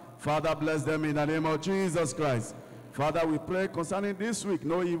online. Father, bless them in the name of Jesus Christ. Father, we pray concerning this week,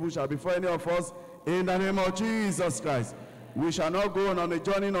 no evil shall befall any of us in the name of Jesus Christ. We shall not go on a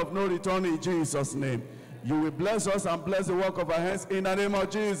journey of no return in Jesus' name. You will bless us and bless the work of our hands in the name of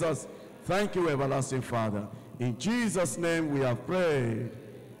Jesus. Thank you, everlasting Father. In Jesus' name we have prayed.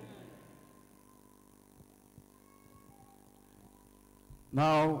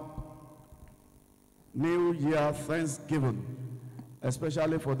 Now, New Year Thanksgiving,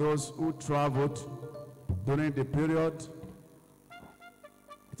 especially for those who traveled during the period.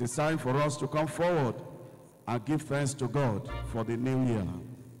 It is time for us to come forward and give thanks to God for the new year.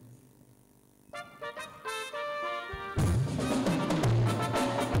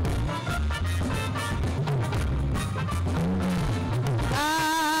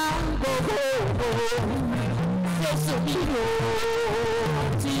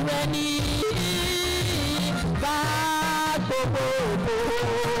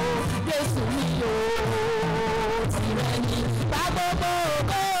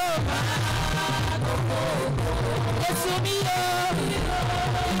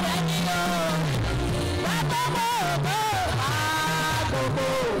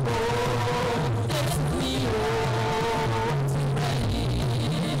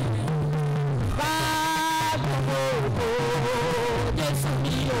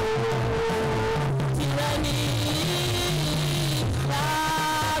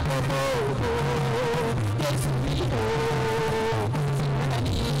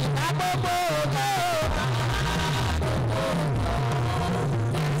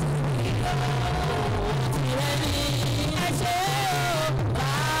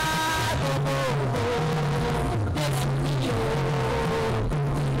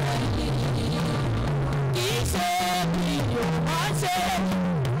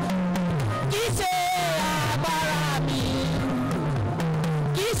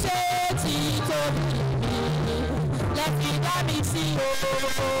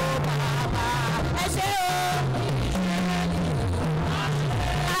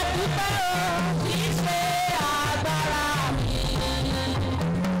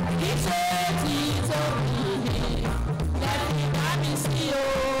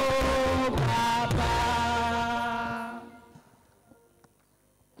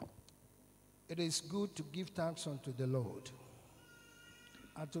 It is good to give thanks unto the Lord,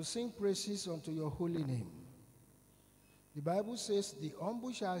 and to sing praises unto your holy name. The Bible says, the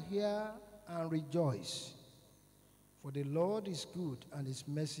humble shall hear and rejoice, for the Lord is good, and his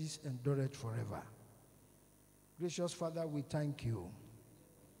mercies endureth forever. Gracious Father, we thank you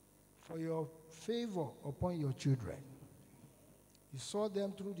for your favor upon your children. You saw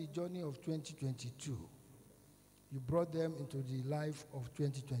them through the journey of 2022. You brought them into the life of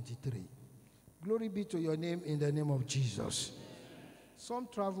 2023. Glory be to your name in the name of Jesus. Some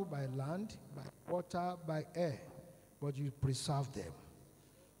travel by land, by water, by air, but you preserve them.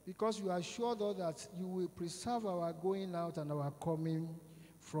 Because you assured us that you will preserve our going out and our coming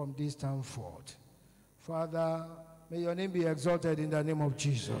from this time forth. Father, may your name be exalted in the name of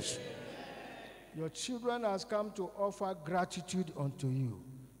Jesus. Your children has come to offer gratitude unto you.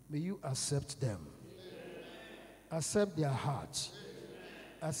 May you accept them. Accept their hearts.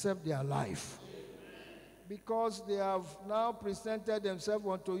 Accept their life. Because they have now presented themselves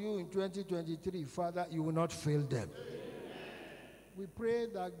unto you in 2023, Father, you will not fail them. We pray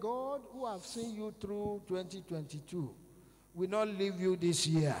that God, who have seen you through 2022, will not leave you this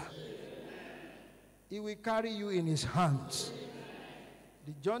year. He will carry you in his hands.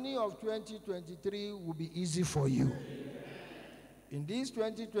 The journey of 2023 will be easy for you. In this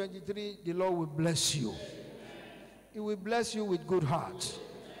 2023, the Lord will bless you. He will bless you with good heart.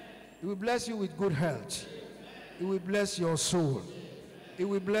 He will bless you with good health. He will bless your soul. He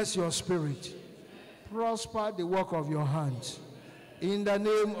will bless your spirit. Prosper the work of your hands. In the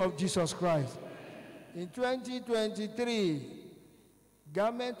name of Jesus Christ. In 2023,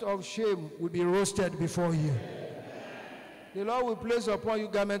 garment of shame will be roasted before you. The Lord will place upon you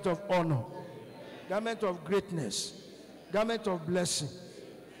garment of honor, garment of greatness, garment of blessing.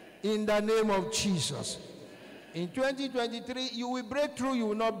 In the name of Jesus. In 2023, you will break through, you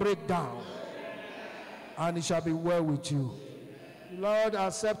will not break down. And it shall be well with you. Lord,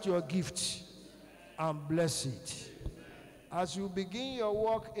 accept your gift and bless it. As you begin your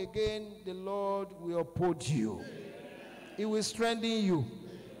work again, the Lord will uphold you. He will strengthen you.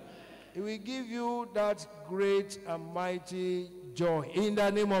 He will give you that great and mighty joy in the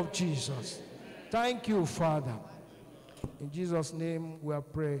name of Jesus. Thank you, Father. In Jesus' name we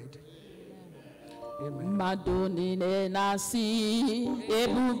have prayed. Amen. Madonine nasi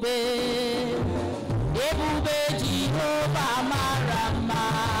ebube Jehovah marama.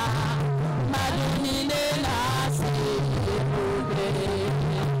 Madonine nasi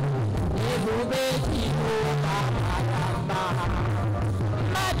ebube Jehovah marama.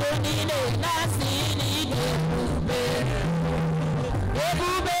 Madonine nasi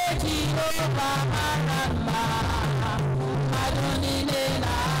ebube Jehovah marama. Madonine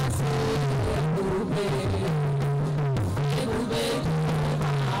nasi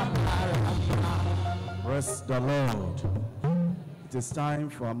Bless the Lord. It is time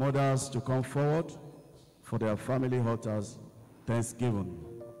for our mothers to come forward for their family altars Thanksgiving.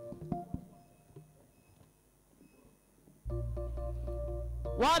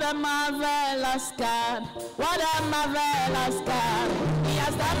 What a marvelous God, what a marvelous God. He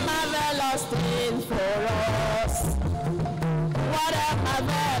has done marvelous things for us. What a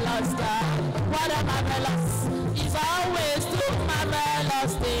marvelous God, what a marvelous. He's always doing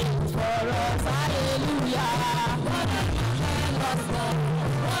marvelous things for us. Hallelujah. What a marvelous God,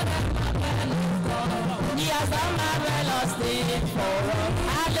 what a marvelous God. He has done marvelous things for us.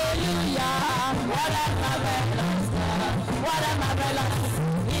 Hallelujah. What a marvelous God, what a marvelous.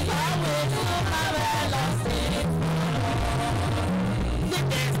 He's always doing marvelous things for us. The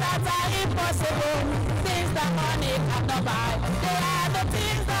things that are impossible, things that money cannot buy, they are the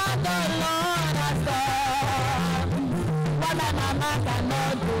things that the Lord has done. What my mama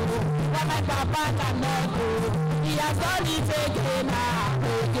cannot do, what my papa cannot do, he has done it again and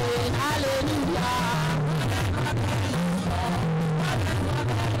again. Hallelujah.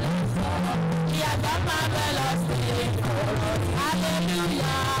 He has done marvelous things for us.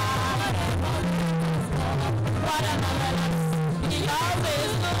 Hallelujah. What a marvelous. He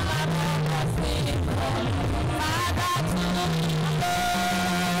always does marvelous things for us. Father, to you know.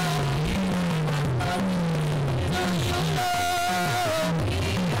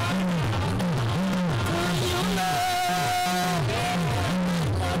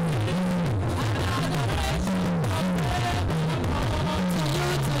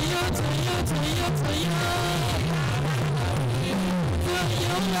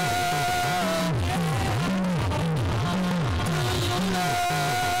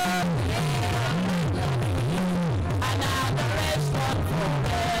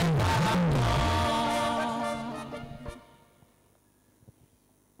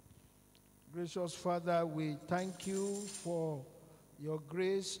 Gracious Father, we thank you for your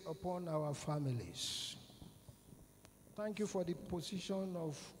grace upon our families. Thank you for the position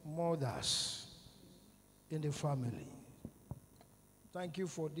of mothers in the family. Thank you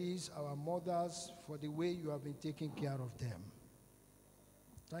for these, our mothers, for the way you have been taking care of them.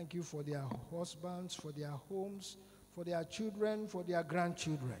 Thank you for their husbands, for their homes, for their children, for their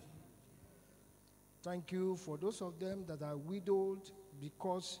grandchildren. Thank you for those of them that are widowed,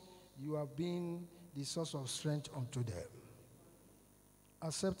 because you have been the source of strength unto them.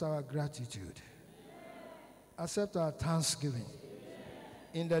 Accept our gratitude. Accept our thanksgiving.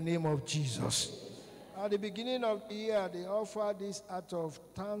 In the name of Jesus. At the beginning of the year, they offer this act of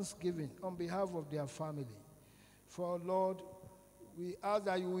thanksgiving on behalf of their family. For Lord, we ask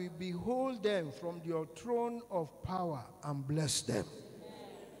that you will behold them from your throne of power and bless them.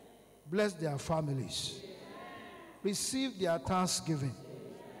 Bless their families. Receive their thanksgiving.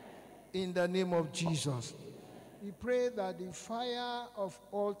 In the name of Jesus. We pray that the fire of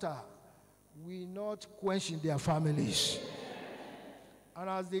altar will not quench in their families. And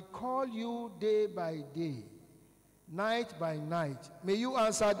as they call you day by day, night by night, may you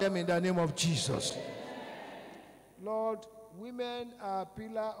answer them in the name of Jesus. Lord, women are a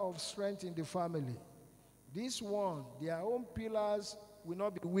pillar of strength in the family. This one, their own pillars will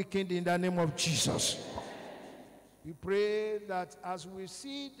not be weakened in the name of Jesus. We pray that as we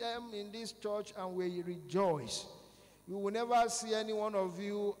see them in this church and we rejoice, we will never see any one of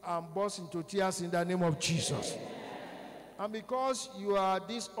you and burst into tears in the name of Jesus. And because you are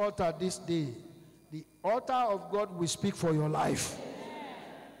this altar this day, the altar of God will speak for your life.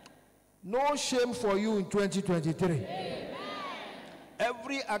 No shame for you in 2023. Amen.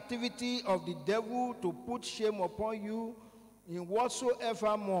 Every activity of the devil to put shame upon you in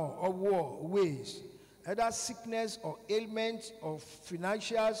whatsoever more or war ways, either sickness or ailment or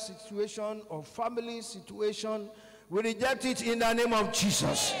financial situation or family situation, we reject it in the name of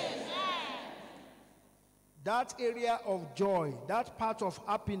Jesus. Amen. That area of joy, that part of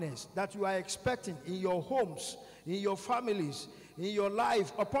happiness that you are expecting in your homes, in your families, in your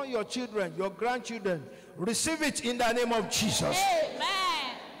life, upon your children, your grandchildren, receive it in the name of Jesus.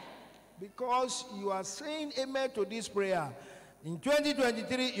 Amen. Because you are saying amen to this prayer, in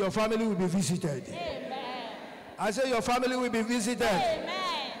 2023, your family will be visited. Amen. I say your family will be visited.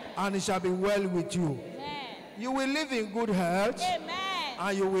 Amen. And it shall be well with you. Amen. You will live in good health. Amen.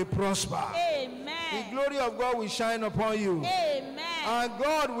 And you will prosper. Amen. The glory of God will shine upon you. Amen. And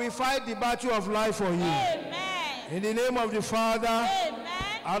God will fight the battle of life for you. Amen. In the name of the Father, amen,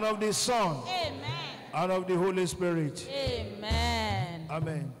 and of the Son, amen, and of the Holy Spirit. Amen.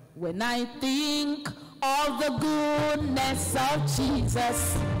 Amen. When I think of the goodness of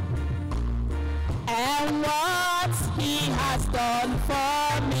Jesus and what he has done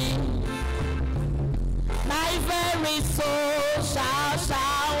for me, my very soul shall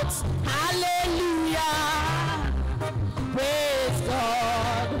shout hallelujah. Praise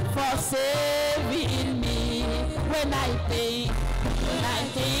God for saving me. When I think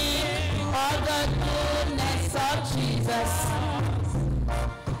of the goodness of Jesus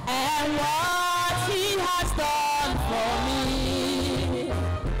and what he has done for me,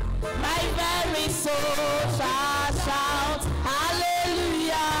 my very soul shall shout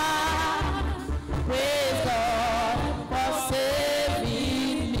hallelujah. Praise God for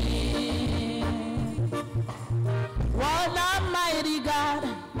saving me. What a mighty God,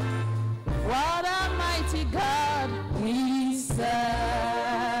 what a mighty God we serve.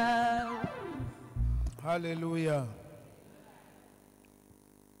 Hallelujah.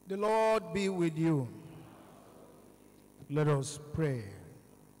 The Lord be with you. Let us pray.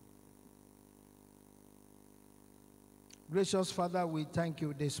 Gracious Father, we thank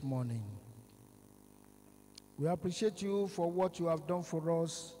you this morning. We appreciate you for what you have done for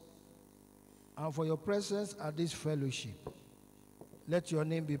us and for your presence at this fellowship. Let your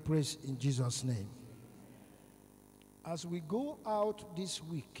name be praised in Jesus' name. As we go out this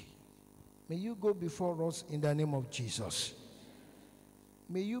week, may you go before us in the name of Jesus.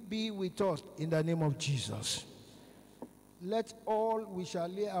 May you be with us in the name of Jesus. Let all we shall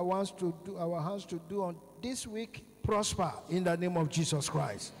lay our hands to do on this week prosper in the name of Jesus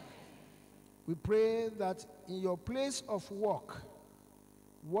Christ. We pray that in your place of work,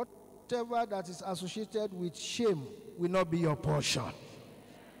 whatever that is associated with shame will not be your portion.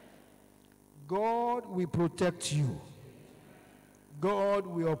 God will protect you. God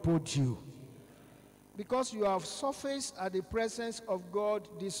will uphold you. Because you have surfaced at the presence of God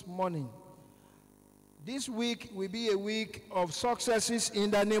this morning, this week will be a week of successes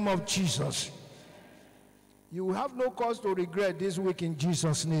in the name of Jesus. You will have no cause to regret this week in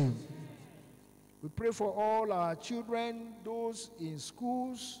Jesus' name. We pray for all our children, those in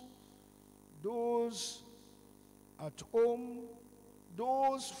schools, those at home,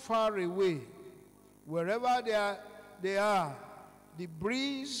 those far away, wherever they are, the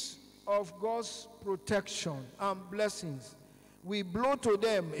breeze of God's protection and blessings, we blow to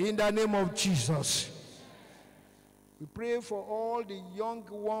them in the name of Jesus. We pray for all the young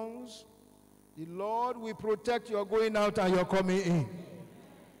ones. The Lord will protect your going out and your coming in.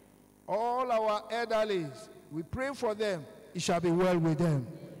 All our elderlies, we pray for them. It shall be well with them.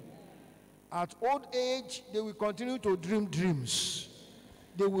 At old age, they will continue to dream dreams.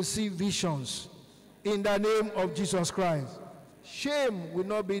 They will see visions in the name of Jesus Christ. Shame will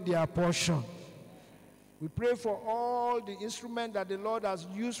not be their portion. We pray for all the instruments that the Lord has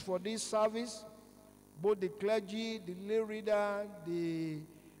used for this service, both the clergy, the lay reader, the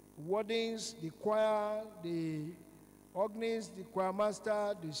wardens, the choir, the organist, the choir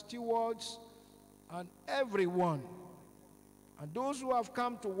master, the stewards, and everyone. And those who have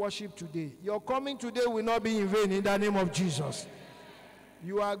come to worship today, your coming today will not be in vain in the name of Jesus.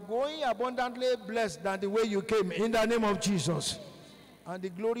 You are going abundantly blessed than the way you came in the name of Jesus. And the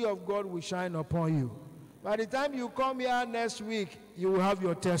glory of God will shine upon you. By the time you come here next week, you will have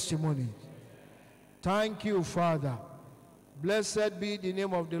your testimony. Thank you, Father. Blessed be the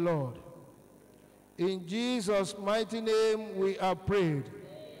name of the Lord. In Jesus' mighty name we are prayed.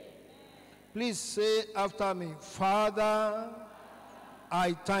 Please say after me, Father,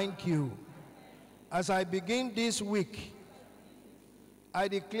 I thank you. As I begin this week, I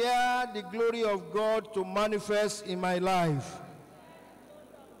declare the glory of God to manifest in my life.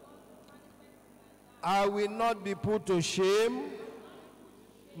 I will not be put to shame.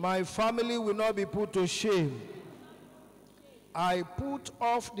 My family will not be put to shame. I put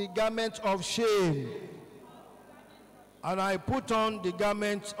off the garment of shame, and I put on the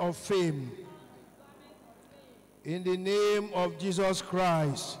garment of fame. In the name of Jesus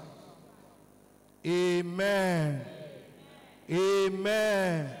Christ. Amen.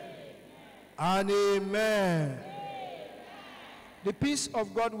 Amen. And amen. The peace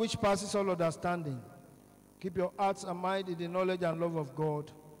of God which passes all understanding, keep your hearts and mind in the knowledge and love of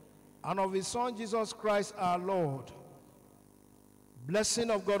God and of his Son Jesus Christ our Lord. Blessing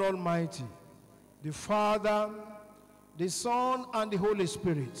of God Almighty, the Father, the Son, and the Holy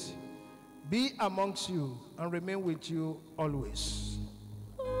Spirit be amongst you and remain with you always.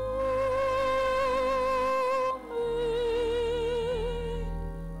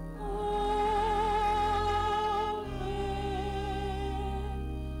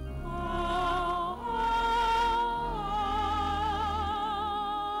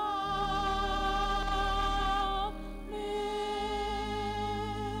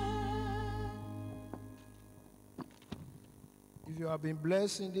 If you have been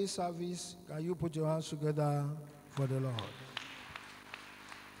blessed in this service, can you put your hands together for the Lord?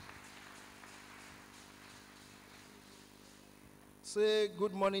 Say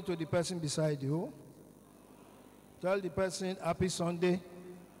good morning to the person beside you. Tell the person happy Sunday.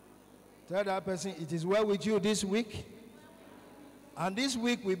 Tell that person it is well with you this week. And this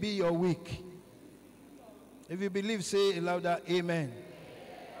week will be your week. If you believe, say a louder amen.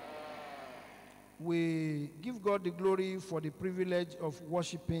 We give God the glory for the privilege of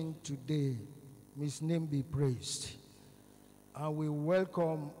worshiping today. May his name be praised. And we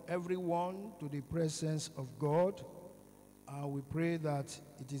welcome everyone to the presence of God. And we pray that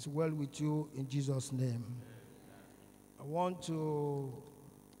it is well with you in Jesus' name. I want to,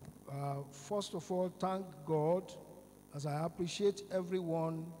 first of all, thank God as I appreciate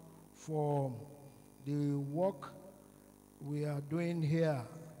everyone for the work we are doing here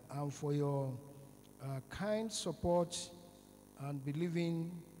and for your kind support and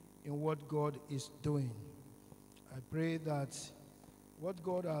believing in what God is doing. I pray that what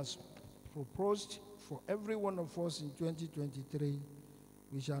God has proposed for every one of us in 2023,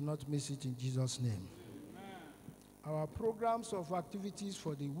 we shall not miss it in Jesus' name. Amen. Our programs of activities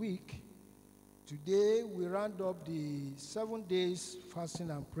for the week, today we round up the 7 days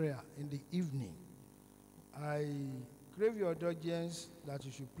fasting and prayer in the evening. I crave your indulgence that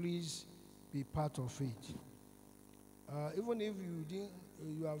you should please be part of it. Even if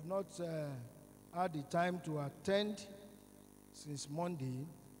you have not had the time to attend since Monday,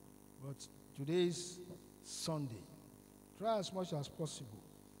 but today is Sunday. Try as much as possible.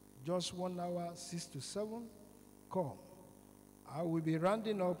 Just 1 hour, 6 to 7, come. I will be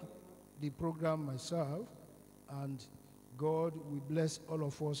rounding up the program myself, and God will bless all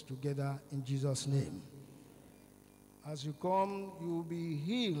of us together in Jesus' name. As you come, you will be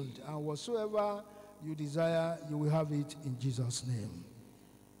healed, and whatsoever you desire, you will have it in Jesus' name.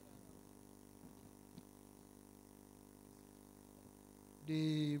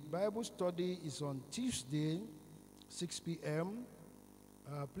 The Bible study is on Tuesday, 6 p.m.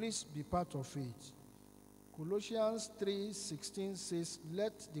 Please be part of it. Colossians 3:16 says,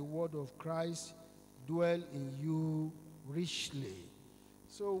 "Let the word of Christ dwell in you richly."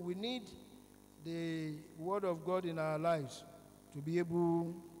 So we need the word of God in our lives to be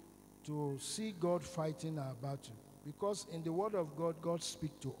able to see God fighting our battle. Because in the word of God, God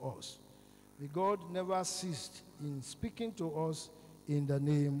speaks to us. God never ceased in speaking to us in the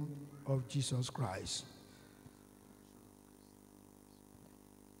name of Jesus Christ.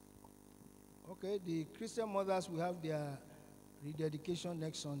 Okay, the Christian mothers will have their rededication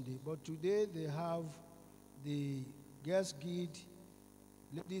next Sunday, but today they have the Girls Guild,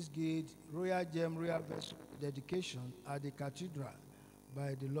 Ladies Guild, Royal Gem, Royal Vessel dedication at the cathedral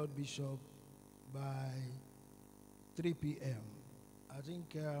by the Lord Bishop by 3 p.m. I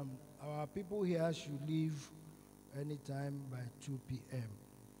think our people here should leave anytime by 2 p.m.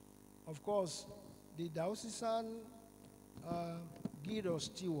 Of course, the Diocesan Guild of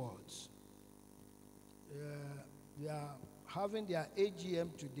Stewards, they are having their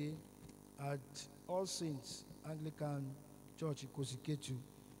AGM today at All Saints Anglican Church in Kosiketu.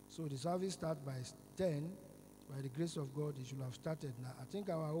 So the service starts by 10. By the grace of God, it should have started now. I think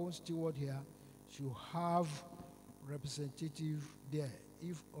our own steward here should have representative there.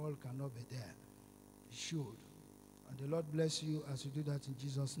 If all cannot be there, it should. And the Lord bless you as you do that in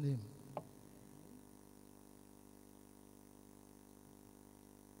Jesus' name.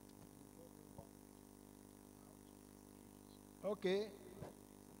 Okay,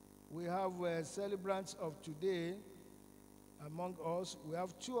 we have celebrants of today among us. We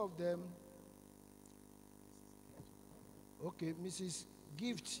have two of them. Okay, Mrs.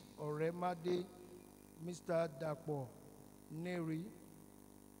 Gift Oremade, Mr. Dapo Neri,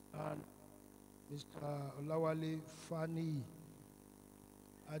 and Mr. Olawale Fani.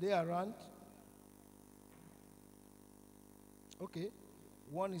 Are they around? Okay,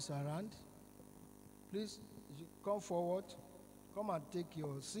 one is around. Please, you come forward. Come and take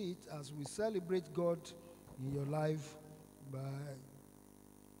your seat as we celebrate God in your life by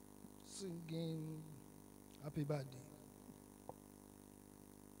singing Happy Birthday.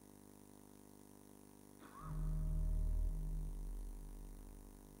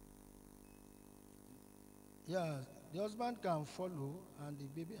 Yeah, the husband can follow and the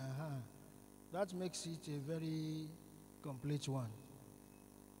baby, that makes it a very complete one.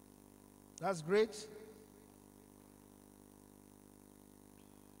 That's great.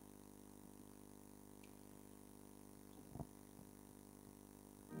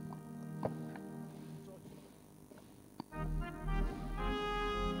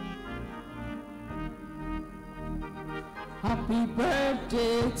 Happy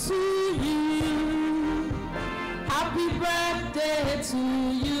birthday to you. Happy birthday to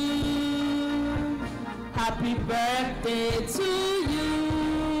you. Happy birthday to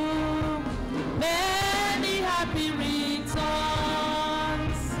you. Many happy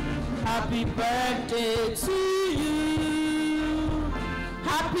returns. Happy birthday to you.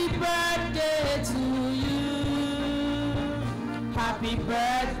 Happy birthday to you. Happy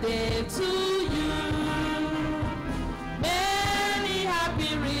birthday to you. Many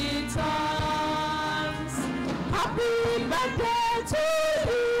happy returns. Happy birthday to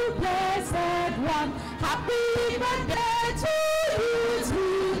you, blessed one. Happy birthday to you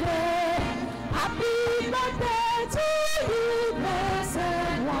today. Happy birthday to you,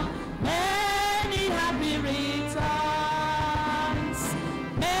 blessed one. Many happy returns.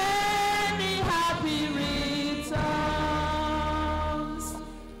 Many happy returns.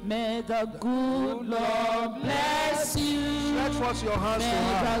 May the good Lord bless you. Stretch forth your hands to May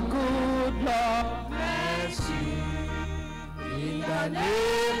her. the good Lord bless you. In the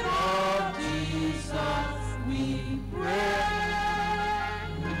name of Jesus, we pray.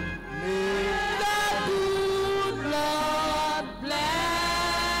 May the good Lord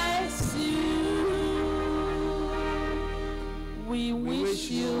bless you. We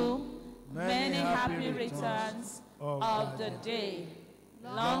wish you many happy returns of the day,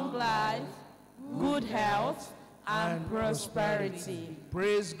 long life, good health, and prosperity.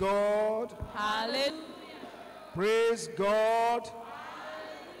 Praise God. Hallelujah. Praise God.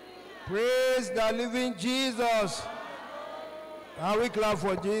 Praise the living Jesus. Can we clap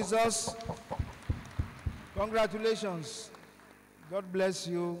for Jesus? Congratulations. God bless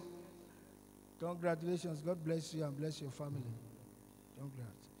you. Congratulations. God bless you and bless your family.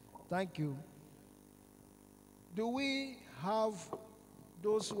 Congrats. Thank you. Do we have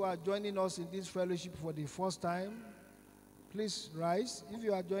those who are joining us in this fellowship for the first time? Please rise if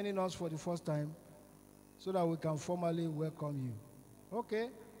you are joining us for the first time so that we can formally welcome you. Okay,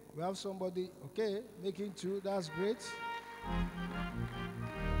 we have somebody. Okay, making 2. That's great.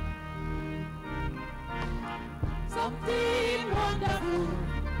 Something wonderful,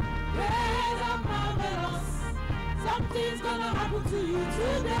 great and marvelous. Something's gonna happen to you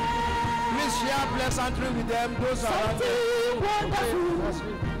today. Please share pleasantry with them. Those around them. Something wonderful,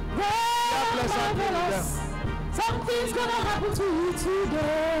 great and marvelous. Something's gonna happen to you today.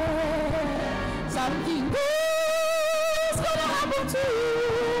 Something good's gonna happen to you.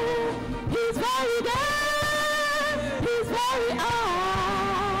 He's very there. He's very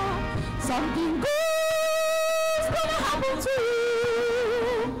something good's gonna happen to you.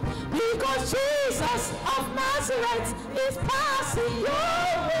 Because Jesus of Nazareth is passing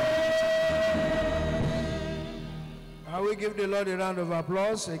your way. And we give the Lord a round of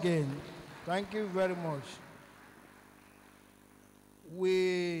applause again. Thank you very much.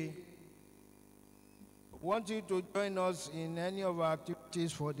 We want you to join us in any of our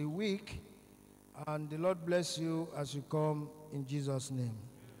activities for the week, and the Lord bless you as you come in Jesus' name.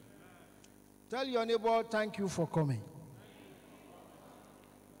 Tell your neighbor, thank you for coming.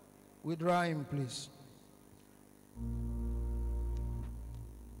 With rhyme, please.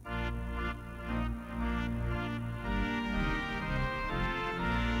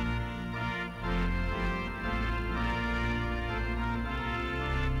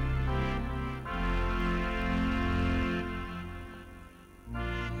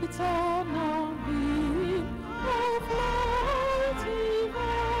 Eternal being of light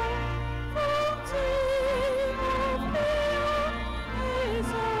divine, fountain of life,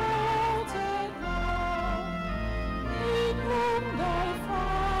 exalted now, in whom thy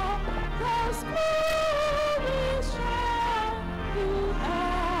Father's glory shine, you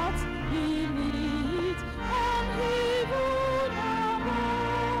earth beneath and heaven above.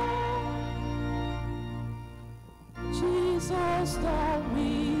 Jesus, the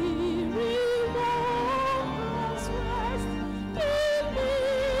weary ones rest, give me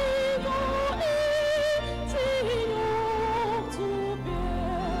your empty yoke to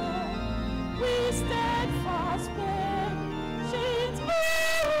bear. With steadfast patience, oh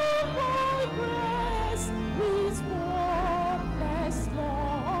my grace, with wordless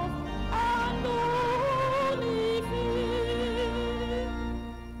love and only fear.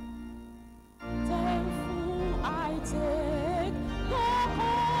 Thankful I take your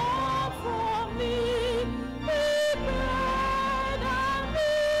heart from me, be bread and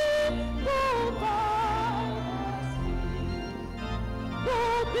me, goodbye, go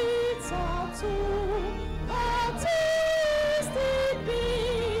bitter too, but taste it be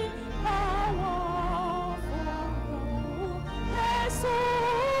powerful, their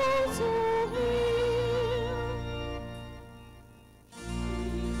soul to heal.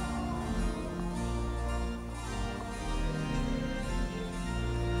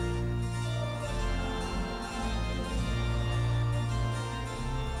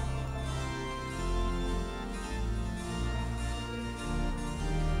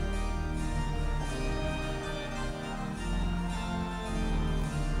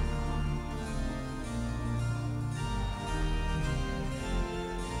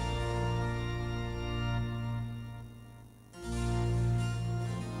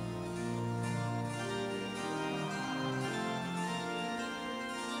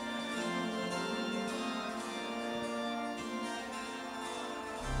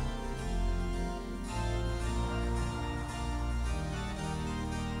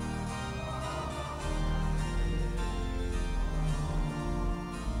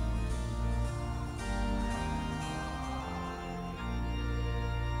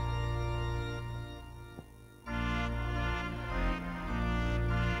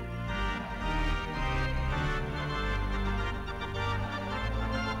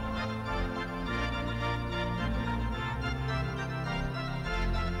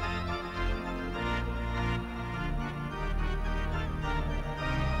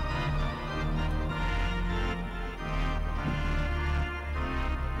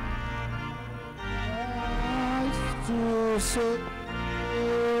 So